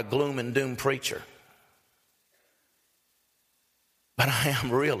 I'm not a gloom and doom preacher, but I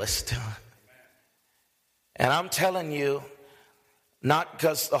am a realist. And I'm telling you, not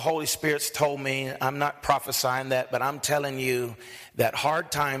because the Holy Spirit's told me, I'm not prophesying that, but I'm telling you that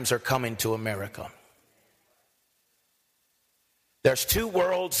hard times are coming to America. There's two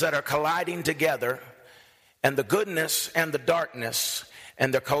worlds that are colliding together, and the goodness and the darkness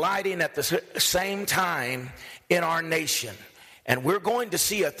and they're colliding at the same time in our nation. And we're going to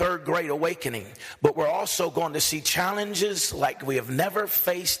see a third great awakening, but we're also going to see challenges like we have never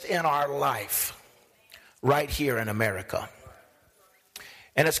faced in our life right here in America.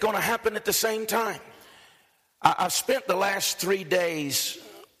 And it's going to happen at the same time. I've spent the last 3 days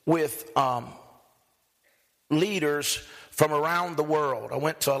with leaders from around the world. I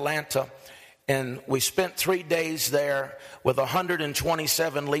went to Atlanta, and we spent 3 days there with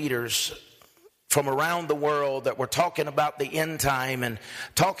 127 leaders from around the world that were talking about the end time and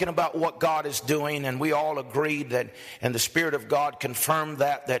talking about what God is doing. And we all agreed that, and the Spirit of God confirmed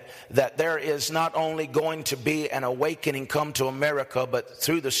that there is not only going to be an awakening come to America, but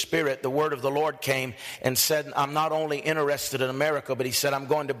through the Spirit, the word of the Lord came and said, I'm not only interested in America, but he said, I'm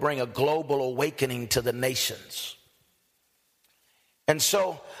going to bring a global awakening to the nations. And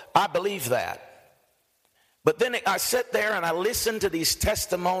so I believe that. But then I sat there and I listened to these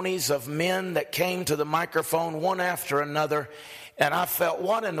testimonies of men that came to the microphone one after another, and I felt,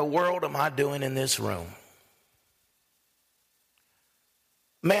 what in the world am I doing in this room?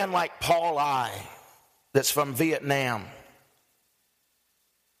 Man like Paul I, that's from Vietnam.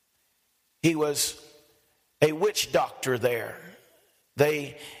 He was a witch doctor there.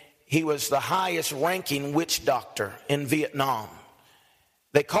 He was the highest ranking witch doctor in Vietnam.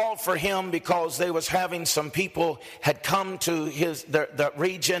 They called for him because they was having some people had come to the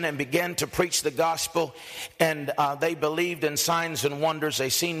region and began to preach the gospel, and they believed in signs and wonders. They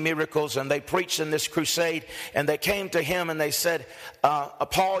seen miracles, and they preached in this crusade. And they came to him and they said,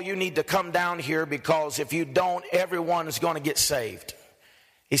 Paul, you need to come down here, because if you don't, everyone is going to get saved.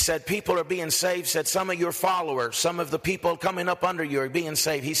 He said, people are being saved. Said, some of your followers, some of the people coming up under you are being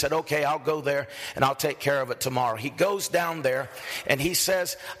saved. He said, okay, I'll go there and I'll take care of it tomorrow. He goes down there and he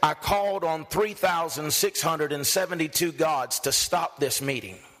says, I called on 3,672 gods to stop this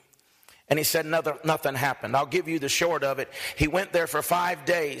meeting. And he said, nothing happened. I'll give you the short of it. He went there for 5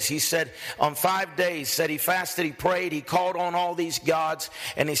 days. He said, on 5 days, said he fasted, he prayed, he called on all these gods,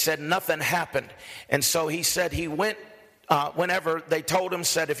 and he said, nothing happened. And so he said he went, whenever they told him,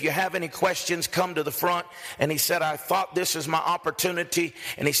 said, if you have any questions, come to the front. And he said, I thought this is my opportunity.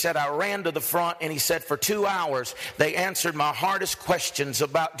 And he said, I ran to the front, and he said, for 2 hours, they answered my hardest questions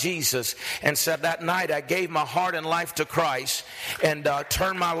about Jesus, and said, that night I gave my heart and life to Christ and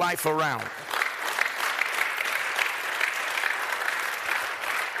turned my life around.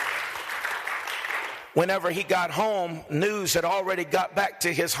 Whenever he got home, news had already got back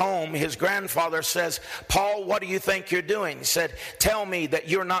to his home. His grandfather says, Paul, what do you think you're doing? He said, tell me that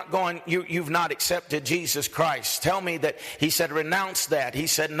you've not accepted Jesus Christ. Tell me that. He said, renounce that. He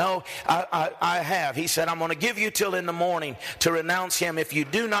said, no, I have. He said, I'm going to give you till in the morning to renounce him. If you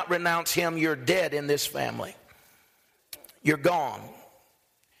do not renounce him, you're dead in this family. You're gone.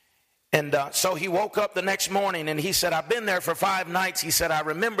 And so he woke up the next morning, and he said, I've been there for 5 nights. He said, I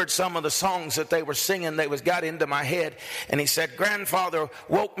remembered some of the songs that they were singing. They got into my head. And he said, grandfather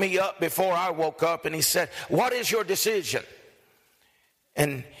woke me up before I woke up. And he said, what is your decision?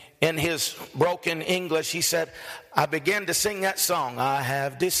 And in his broken English, he said, I began to sing that song. I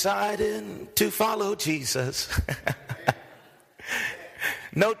have decided to follow Jesus.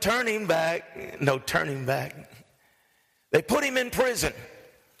 No turning back. No turning back. They put him in prison.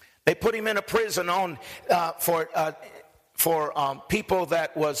 They put him in a prison on for people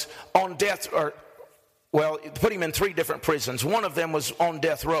that was on death, well, put him in 3 different prisons. One of them was on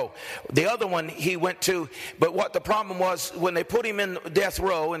death row. The other one he went to, but what the problem was, when they put him in death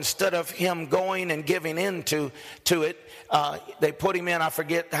row, instead of him going and giving in to it, they put him in, I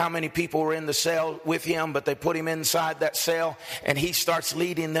forget how many people were in the cell with him, but they put him inside that cell, and he starts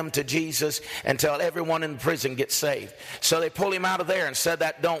leading them to Jesus until everyone in the prison gets saved. So they pull him out of there and said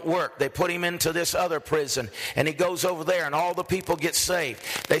that don't work. They put him into this other prison, and he goes over there, and all the people get saved.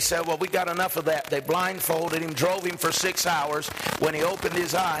 They said, well, we got enough of that. They blindfolded him, drove him for 6 hours. When he opened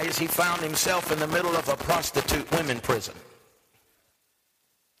his eyes, he found himself in the middle of a prostitute women prison.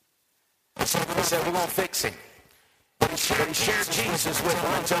 He said, we're going to fix him. But he shared Jesus with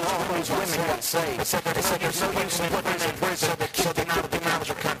them until all those women got saved. They said, there's no use in putting him in prison, so they knocked him out of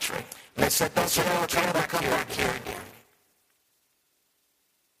the country. And they said, don't you ever come back here again.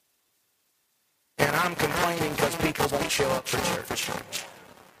 And I'm complaining because people won't show up for church.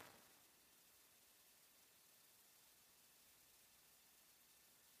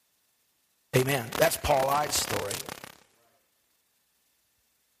 Amen. That's Paul I's story.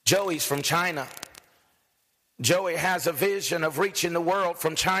 Joey's from China. Joey has a vision of reaching the world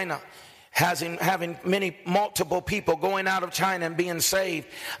from China. having multiple people going out of China and being saved,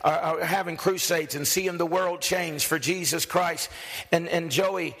 or having crusades and seeing the world change for Jesus Christ. And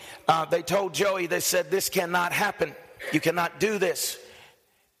Joey, they told Joey, they said, this cannot happen. You cannot do this.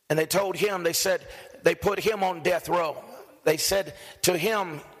 And they told him, they said, they put him on death row. They said to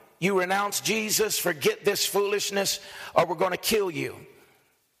him, you renounce Jesus, forget this foolishness, or we're going to kill you.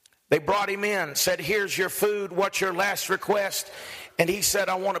 They brought him in, said, here's your food, what's your last request? And he said,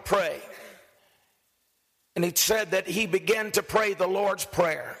 I want to pray. And he said that he began to pray the Lord's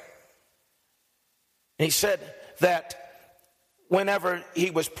Prayer. And he said that whenever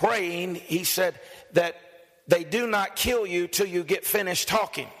he was praying, he said that they do not kill you till you get finished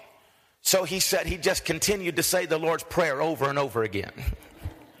talking. So he said he just continued to say the Lord's Prayer over and over again.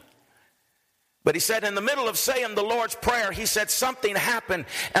 But he said in the middle of saying the Lord's Prayer, he said something happened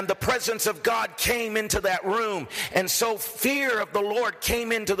and the presence of God came into that room. And so fear of the Lord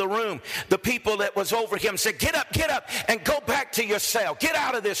came into the room. The people that was over him said, get up, and go back to your cell. Get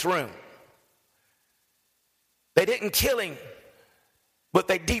out of this room. They didn't kill him, but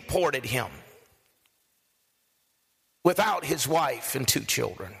they deported him without his wife and 2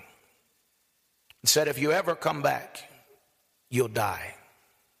 children. And said, if you ever come back, you'll die.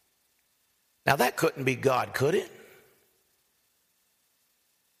 Now that couldn't be God, could it?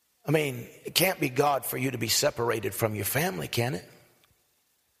 I mean, it can't be God for you to be separated from your family, can it?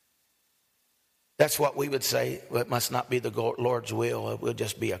 That's what we would say. Well, it must not be the Lord's will. We'll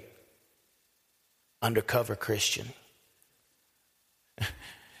just be a undercover Christian.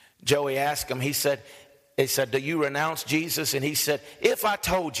 Joey asked him, he said, do you renounce Jesus? And he said, if I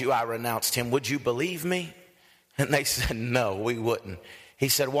told you I renounced him, would you believe me? And they said, no, we wouldn't. He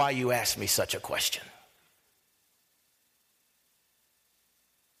said, why you ask me such a question?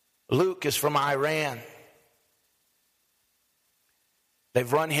 Luke is from Iran.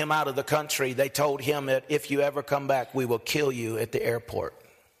 They've run him out of the country. They told him that if you ever come back, we will kill you at the airport.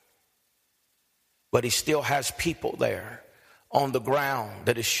 But he still has people there on the ground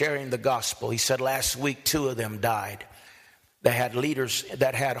that is sharing the gospel. He said last week 2 of them died. They had leaders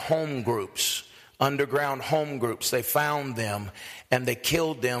that had home groups, underground home groups. They found them and they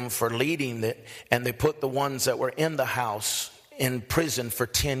killed them for leading it, and they put the ones that were in the house in prison for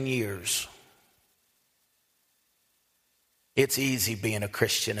 10 years. It's easy being a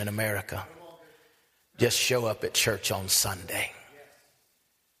Christian in America. Just show up at church on Sunday.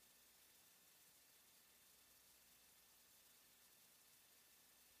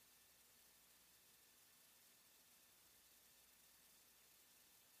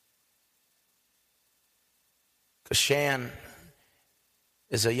 Kashan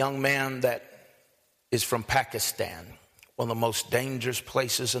is a young man that is from Pakistan, one of the most dangerous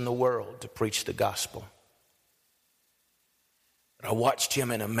places in the world to preach the gospel. But I watched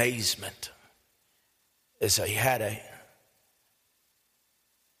him in amazement as he had a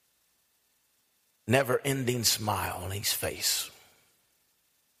never-ending smile on his face.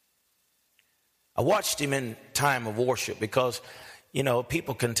 I watched him in time of worship because, you know,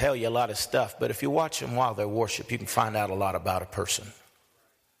 people can tell you a lot of stuff, but if you watch them while they worship, you can find out a lot about a person.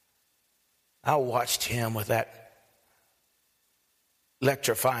 I watched him with that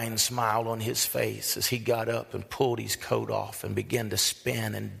electrifying smile on his face as he got up and pulled his coat off and began to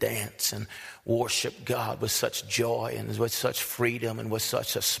spin and dance and worship God with such joy and with such freedom and with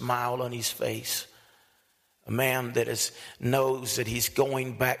such a smile on his face. A man that knows that he's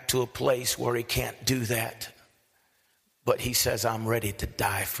going back to a place where he can't do that. But he says, I'm ready to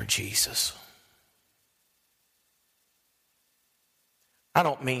die for Jesus. I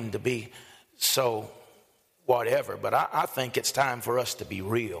don't mean to be so whatever, but I think it's time for us to be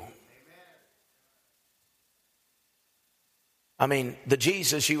real. I mean, the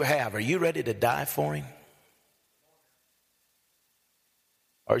Jesus you have, are you ready to die for him?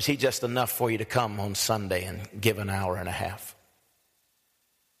 Or is he just enough for you to come on Sunday and give an hour and a half?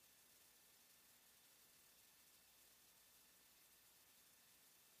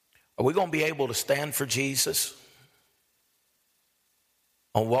 Are we going to be able to stand for Jesus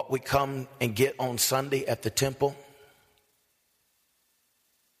on what we come and get on Sunday at the temple?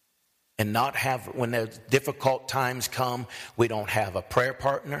 And not have, when the difficult times come, we don't have a prayer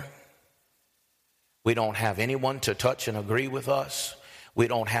partner. We don't have anyone to touch and agree with us. We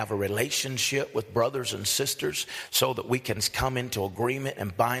don't have a relationship with brothers and sisters so that we can come into agreement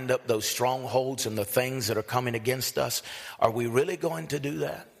and bind up those strongholds and the things that are coming against us. Are we really going to do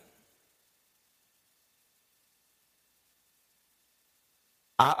that?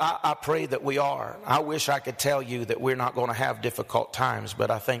 I pray that we are. I wish I could tell you that we're not going to have difficult times, but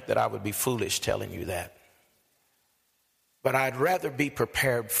I think that I would be foolish telling you that. But I'd rather be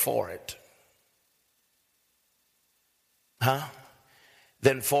prepared for it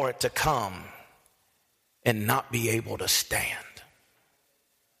than for it to come and not be able to stand.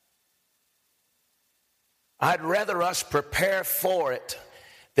 I'd rather us prepare for it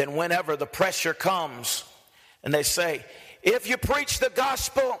than whenever the pressure comes and they say, if you preach the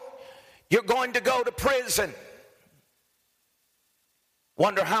gospel, you're going to go to prison.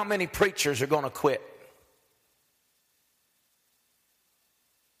 Wonder how many preachers are going to quit.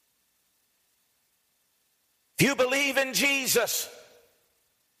 If you believe in Jesus,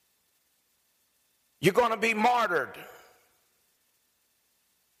 you're going to be martyred.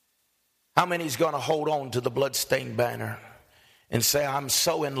 How many is going to hold on to the bloodstained banner and say, I'm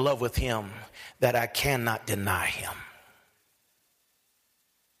so in love with him that I cannot deny him?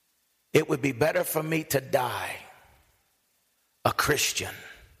 It would be better for me to die a Christian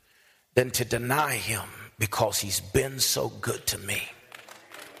than to deny him because he's been so good to me.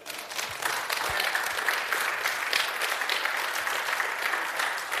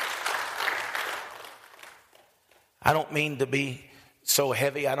 I don't mean to be so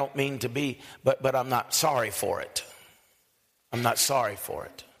heavy. I don't mean to be, but I'm not sorry for it. I'm not sorry for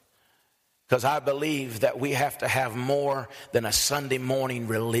it. Because I believe that we have to have more than a Sunday morning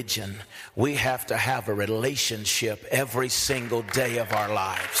religion. We have to have a relationship every single day of our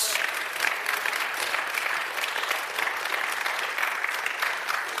lives.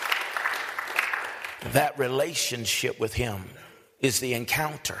 That relationship with him is the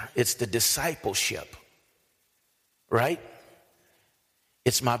encounter. It's the discipleship. Right?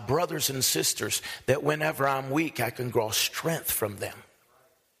 It's my brothers and sisters that whenever I'm weak, I can draw strength from them.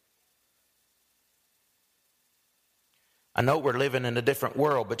 I know we're living in a different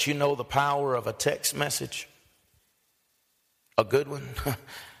world, but you know the power of a text message? A good one?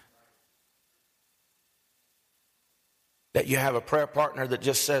 That you have a prayer partner that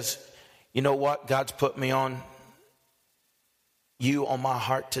just says, you know what? God's put me on you on my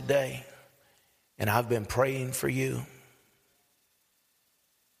heart today. And I've been praying for you.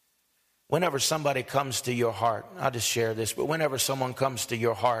 Whenever somebody comes to your heart, I'll just share this, but whenever someone comes to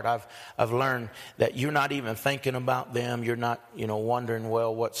your heart, I've learned that you're not even thinking about them. You're not, wondering,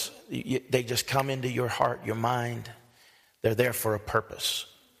 well, they just come into your heart, your mind. They're there for a purpose.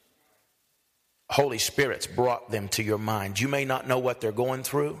 Holy Spirit's brought them to your mind. You may not know what they're going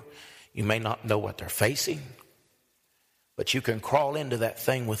through. You may not know what they're facing. But you can crawl into that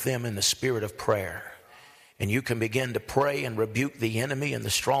thing with them in the spirit of prayer. And you can begin to pray and rebuke the enemy and the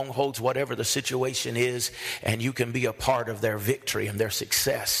strongholds, whatever the situation is. And you can be a part of their victory and their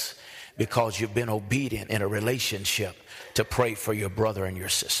success because you've been obedient in a relationship to pray for your brother and your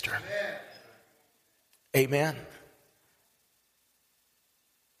sister. Amen.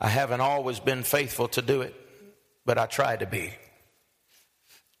 I haven't always been faithful to do it, but I try to be.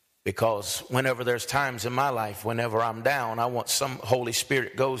 Because whenever there's times in my life, whenever I'm down, I want some Holy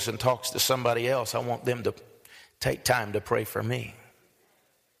Spirit goes and talks to somebody else. I want them to take time to pray for me.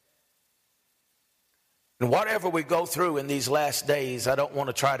 And whatever we go through in these last days, I don't want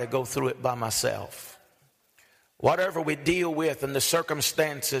to try to go through it by myself. Whatever we deal with and the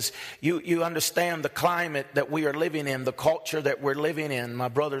circumstances, you understand the climate that we are living in, the culture that we're living in, my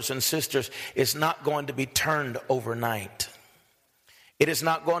brothers and sisters, is not going to be turned overnight. It is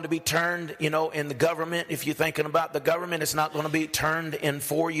not going to be turned, in the government. If you're thinking about the government, it's not going to be turned in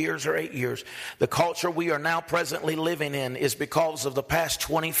 4 years or 8 years. The culture we are now presently living in is because of the past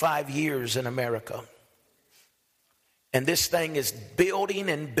 25 years in America. And this thing is building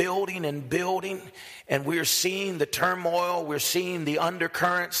and building and building. And we're seeing the turmoil. We're seeing the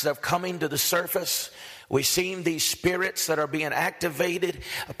undercurrents that are coming to the surface. We've seen these spirits that are being activated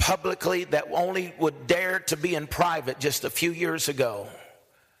publicly that only would dare to be in private just a few years ago.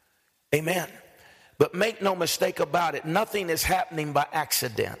 Amen. But make no mistake about it, nothing is happening by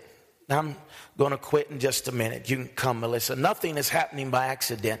accident. Now, I'm going to quit in just a minute. You can come, Melissa. Nothing is happening by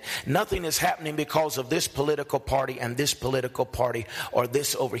accident. Nothing is happening because of this political party and this political party or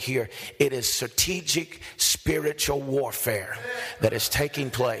this over here. It is strategic spiritual warfare that is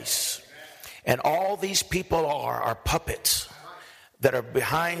taking place. And all these people are puppets that are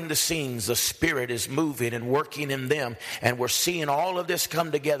behind the scenes. The Spirit is moving and working in them. And we're seeing all of this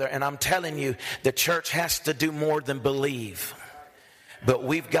come together. And I'm telling you, the church has to do more than believe. But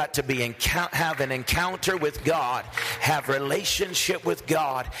we've got to have an encounter with God, have relationship with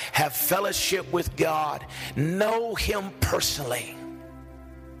God, have fellowship with God, know Him personally.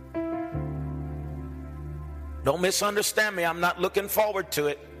 Don't misunderstand me. I'm not looking forward to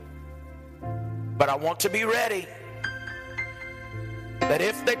it. But I want to be ready that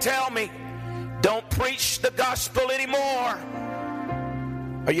if they tell me, don't preach the gospel anymore,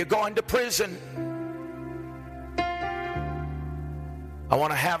 or you're going to prison, I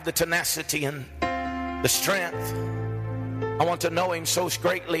want to have the tenacity and the strength. I want to know him so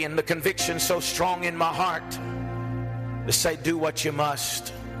greatly and the conviction so strong in my heart to say, do what you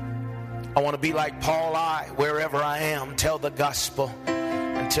must. I want to be like Paul, wherever I am, tell the gospel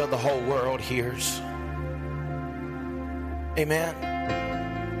until the whole world hears. Amen.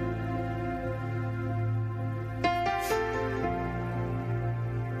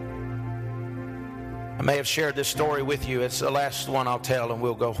 I may have shared this story with you. It's the last one I'll tell and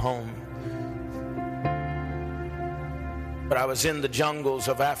we'll go home. But I was in the jungles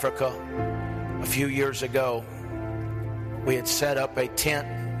of Africa a few years ago. We had set up a tent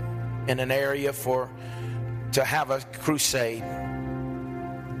in an area to have a crusade.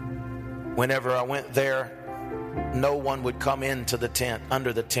 Whenever I went there, no one would come into the tent,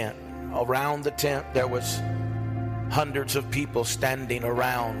 under the tent. Around the tent, there was hundreds of people standing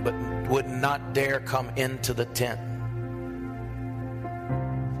around, but would not dare come into the tent.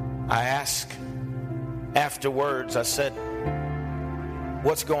 I asked afterwards, I said,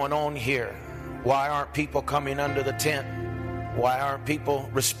 what's going on here? Why aren't people coming under the tent? Why aren't people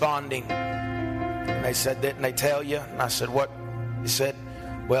responding? And they said, didn't they tell you? And I said, what? He said,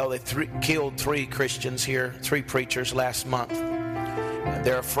 well, they killed 3 Christians here, 3 preachers last month. And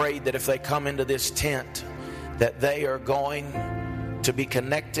they're afraid that if they come into this tent, that they are going to be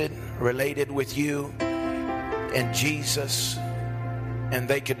connected, related with you and Jesus, and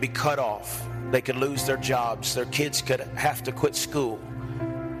they could be cut off. They could lose their jobs. Their kids could have to quit school.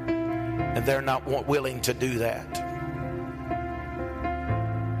 And they're not willing to do that.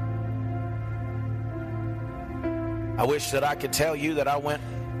 I wish that I could tell you that I went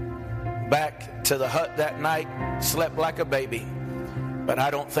back to the hut that night, slept like a baby, but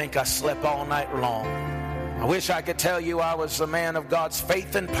I don't think I slept all night long. I wish I could tell you I was a man of God's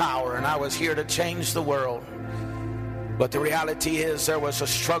faith and power and I was here to change the world. But the reality is there was a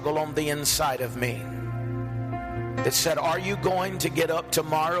struggle on the inside of me that said, are you going to get up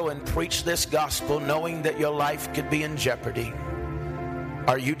tomorrow and preach this gospel knowing that your life could be in jeopardy?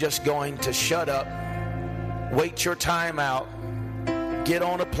 Are you just going to shut up, wait your time out, get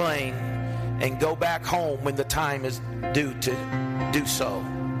on a plane, and go back home when the time is due to do so?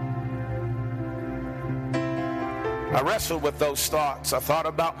 I wrestled with those thoughts. I thought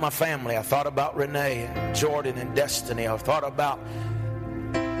about my family. I thought about Renee and Jordan and Destiny. I thought about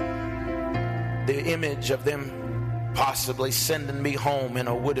the image of them possibly sending me home in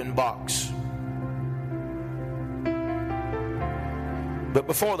a wooden box. But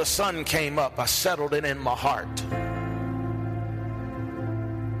before the sun came up, I settled it in my heart.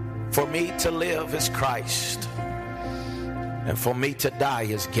 For me to live is Christ, and for me to die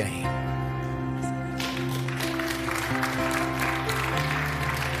is gain.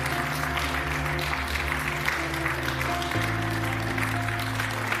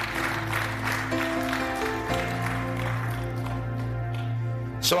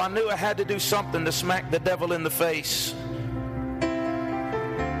 So I knew I had to do something to smack the devil in the face.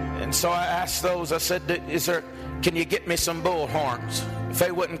 And so I asked those, I said, can you get me some bullhorns? If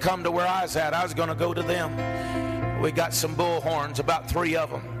they wouldn't come to where I was at, I was going to go to them. We got some bullhorns, about 3 of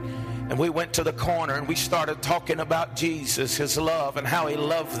them. And we went to the corner and we started talking about Jesus, his love, and how he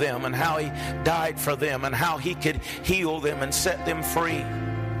loved them and how he died for them and how he could heal them and set them free.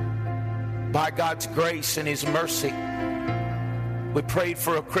 By God's grace and his mercy. We prayed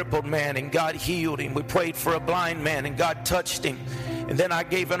for a crippled man and God healed him. We prayed for a blind man and God touched him. And then I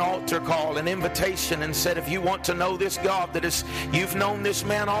gave an altar call, an invitation, and said, if you want to know this God that is, you've known this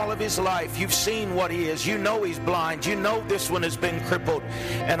man all of his life, you've seen what he is, you know he's blind, you know this one has been crippled,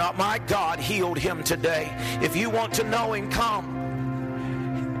 and my God healed him today. If you want to know him,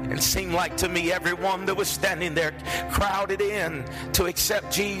 come. It seemed like to me everyone that was standing there crowded in to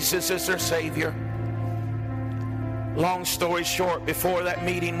accept Jesus as their Savior. Long story short, before that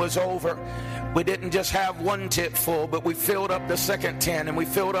meeting was over, we didn't just have one tent full, but we filled up the second tent and we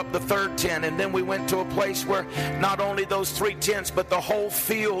filled up the third tent. And then we went to a place where not only those 3 tents, but the whole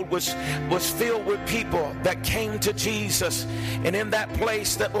field was filled with people that came to Jesus. And in that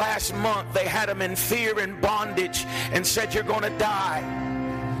place that last month, they had them in fear and bondage and said, you're going to die.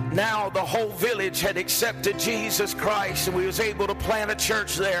 Now the whole village had accepted Jesus Christ, and we was able to plant a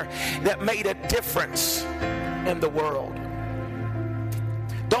church there that made a difference in the world.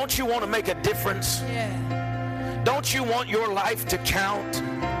 Don't you want to make a difference? Yeah. Don't you want your life to count?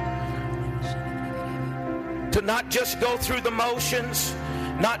 To not just go through the motions,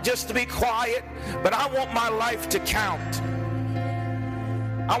 not just to be quiet, but I want my life to count.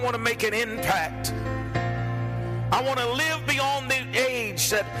 I want to make an impact. I want to live beyond the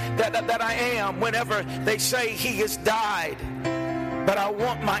age that I am whenever they say he has died. But I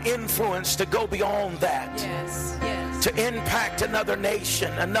want my influence to go beyond that. Yes, yes. To impact another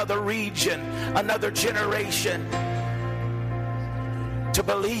nation, another region, another generation. To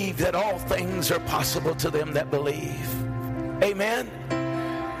believe that all things are possible to them that believe. Amen.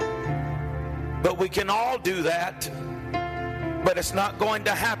 But we can all do that. But it's not going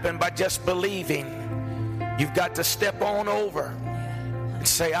to happen by just believing. You've got to step on over and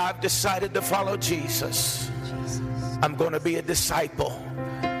say, I've decided to follow Jesus. I'm going to be a disciple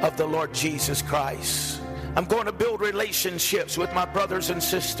of the Lord Jesus Christ. I'm going to build relationships with my brothers and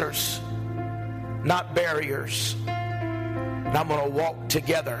sisters, not barriers. And I'm going to walk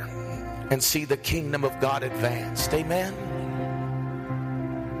together and see the kingdom of God advanced. Amen.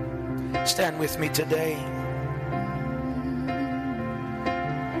 Stand with me today.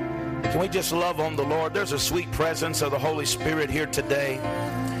 Can we just love on the Lord? There's a sweet presence of the Holy Spirit here today.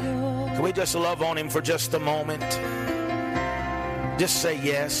 Can we just love on him for just a moment? Just say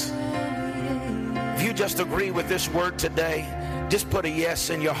yes. If you just agree with this word today, just put a yes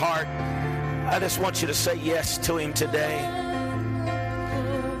in your heart. I just want you to say yes to him today.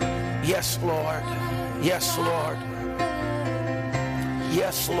 Yes, Lord. Yes, Lord.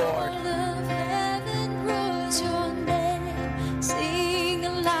 Yes, Lord.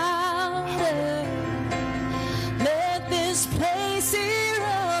 Let this place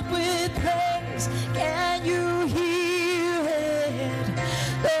erupt with praise. Can you hear it?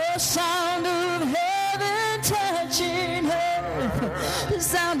 The sound of heaven touching earth. The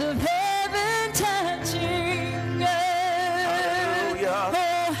sound of heaven touching earth. Hallelujah.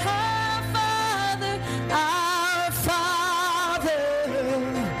 Our Father,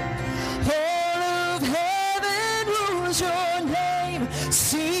 all of heaven rules your name.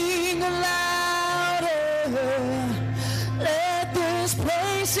 Sing louder. Let this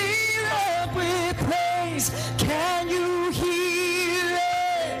place erupt with praise. Can you hear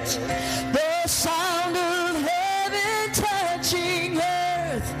it? The sound of heaven touching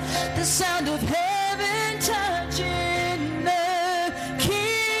earth. The sound of heaven touching earth.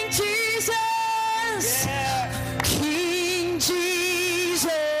 King Jesus. King Jesus,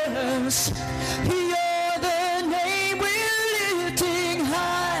 you're the name we're lifting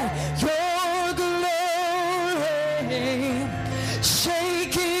high. Your glory,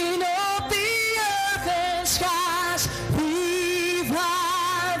 shaking up the earth and skies. Revival,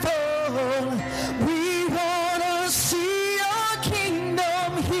 we want to see your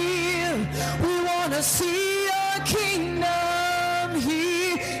kingdom here. We want to see your kingdom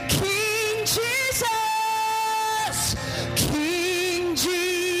here. King Jesus, King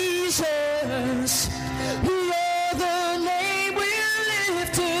Jesus, you're the name we're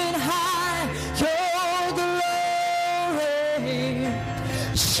lifting high. Your glory,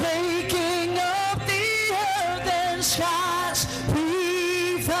 shaking up the earth and skies.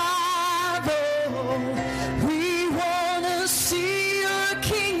 Revival, we want to see your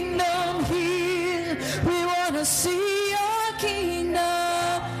kingdom here. We want to see your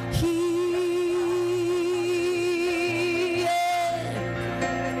kingdom here.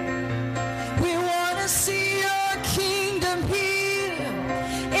 We want to see your kingdom here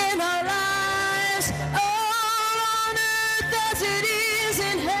in our lives, all on earth as it is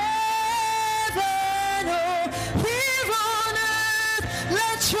in heaven. Oh, here on earth,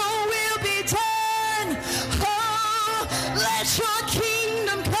 let your will be done. Oh, let your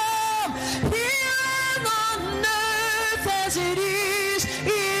kingdom come here on earth as it is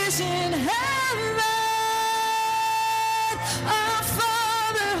in heaven.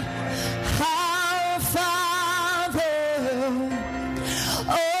 Our Father,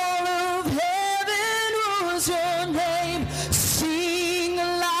 all of heaven rules your name. Sing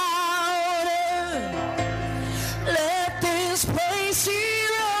louder. Let this place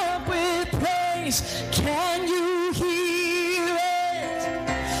erupt with praise. Can you hear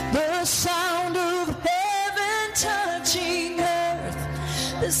it? The sound of heaven touching earth.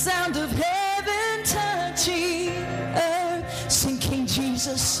 The sound of heaven touching earth. Sing King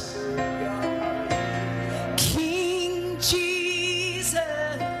Jesus. King Jesus,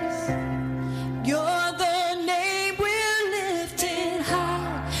 you're the name we're lifting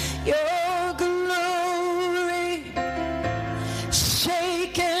high. Your glory,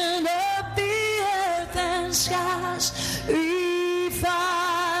 shaking up the earth and skies. Revival,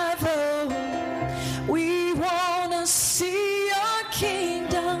 we want to see your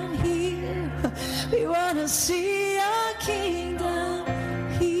kingdom here. We want to see your kingdom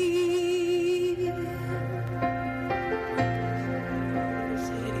here.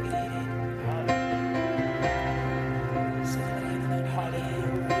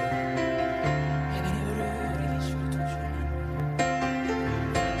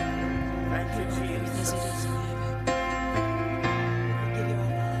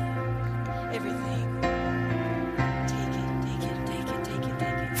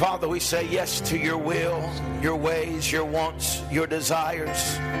 Father, we say yes to your will, your ways, your wants, your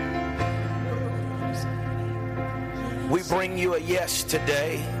desires. We bring you a yes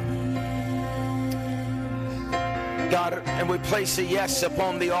today, God, and we place a yes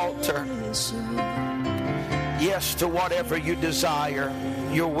upon the altar. Yes to whatever you desire,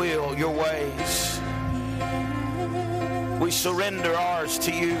 your will, your ways. We surrender ours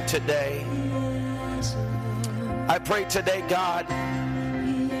to you today. I pray today, God,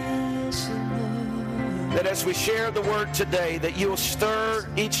 that as we share the word today, that you will stir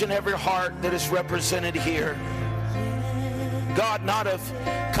each and every heart that is represented here. God, not of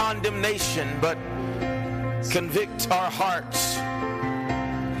condemnation, but convict our hearts,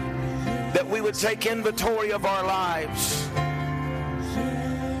 that we would take inventory of our lives,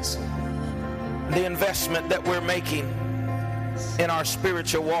 the investment that we're making in our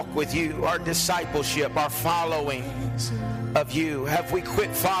spiritual walk with you, our discipleship, our following of you. Have we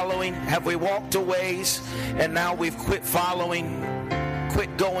quit following? Have we walked a ways and now we've quit following,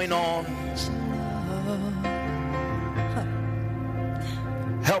 quit going on?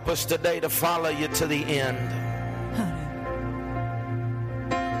 Help us today to follow you to the end.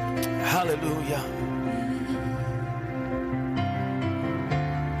 Hallelujah.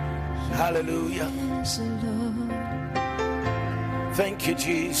 Hallelujah. Thank you,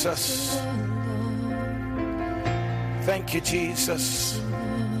 Jesus. Thank you, Jesus.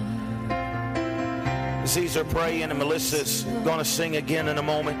 As these are praying and Melissa's going to sing again in a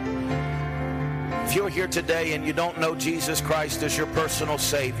moment. If you're here today and you don't know Jesus Christ as your personal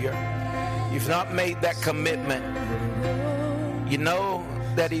Savior, you've not made that commitment. You know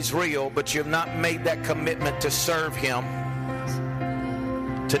that He's real, but you've not made that commitment to serve Him.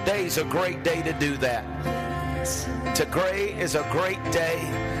 Today's a great day to do that. Today is a great day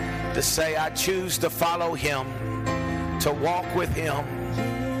to say, I choose to follow Him, to walk with Him,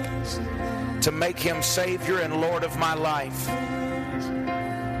 to make Him Savior and Lord of my life.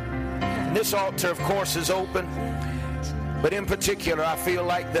 And this altar, of course, is open, but in particular, I feel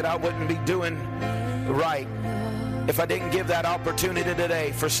like that I wouldn't be doing right if I didn't give that opportunity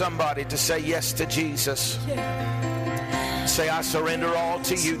today for somebody to say yes to Jesus. Say, I surrender all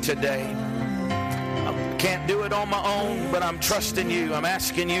to you today. I can't do it on my own, but I'm trusting you. I'm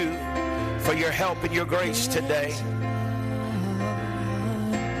asking you for your help and your grace today.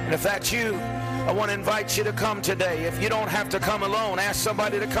 And if that's you, I want to invite you to come today. If you don't have to come alone, ask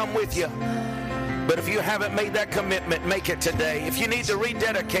somebody to come with you. But if you haven't made that commitment, make it today. If you need to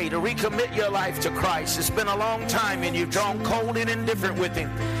rededicate or recommit your life to Christ, it's been a long time and you've drawn cold and indifferent with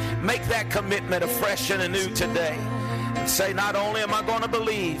Him, make that commitment afresh and anew today. And say, not only am I going to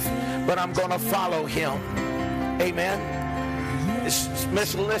believe, but I'm going to follow Him. Amen.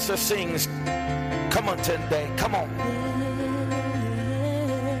 Miss Melissa sings. Come on today. Come on.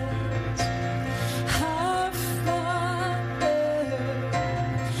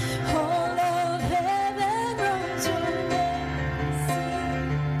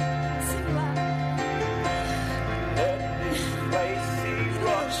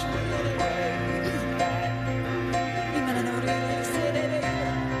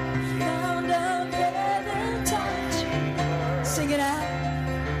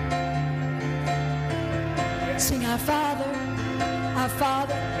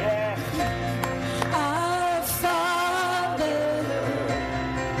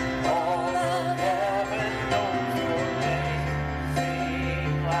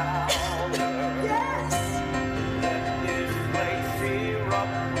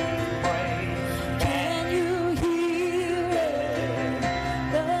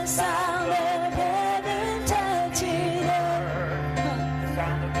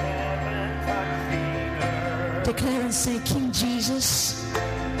 Declare and say, King Jesus,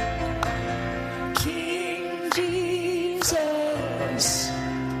 King Jesus,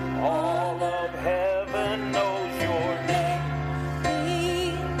 All of heaven knows your name.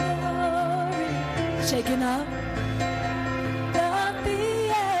 Shaking up the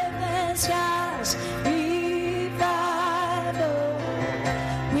earth and skies, revival.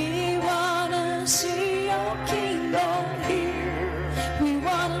 We want to see your kingdom here. We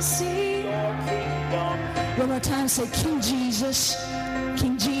want to see your kingdom. One more time, say King Jesus,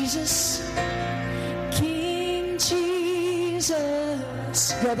 King Jesus, King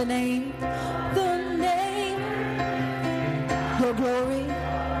Jesus. You're the name, your glory,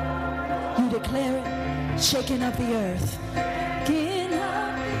 you declare it, shaking up the earth. King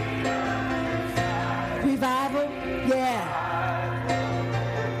of revival, yeah.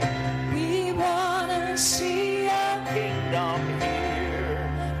 We want to see your kingdom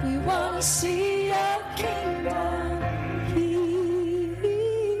here. We want to see your kingdom here.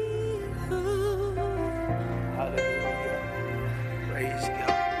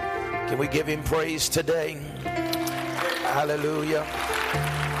 Can we give him praise today? Hallelujah.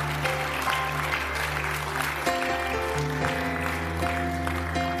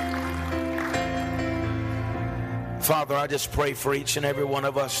 Father, I just pray for each and every one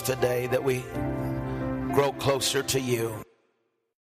of us today that we grow closer to you.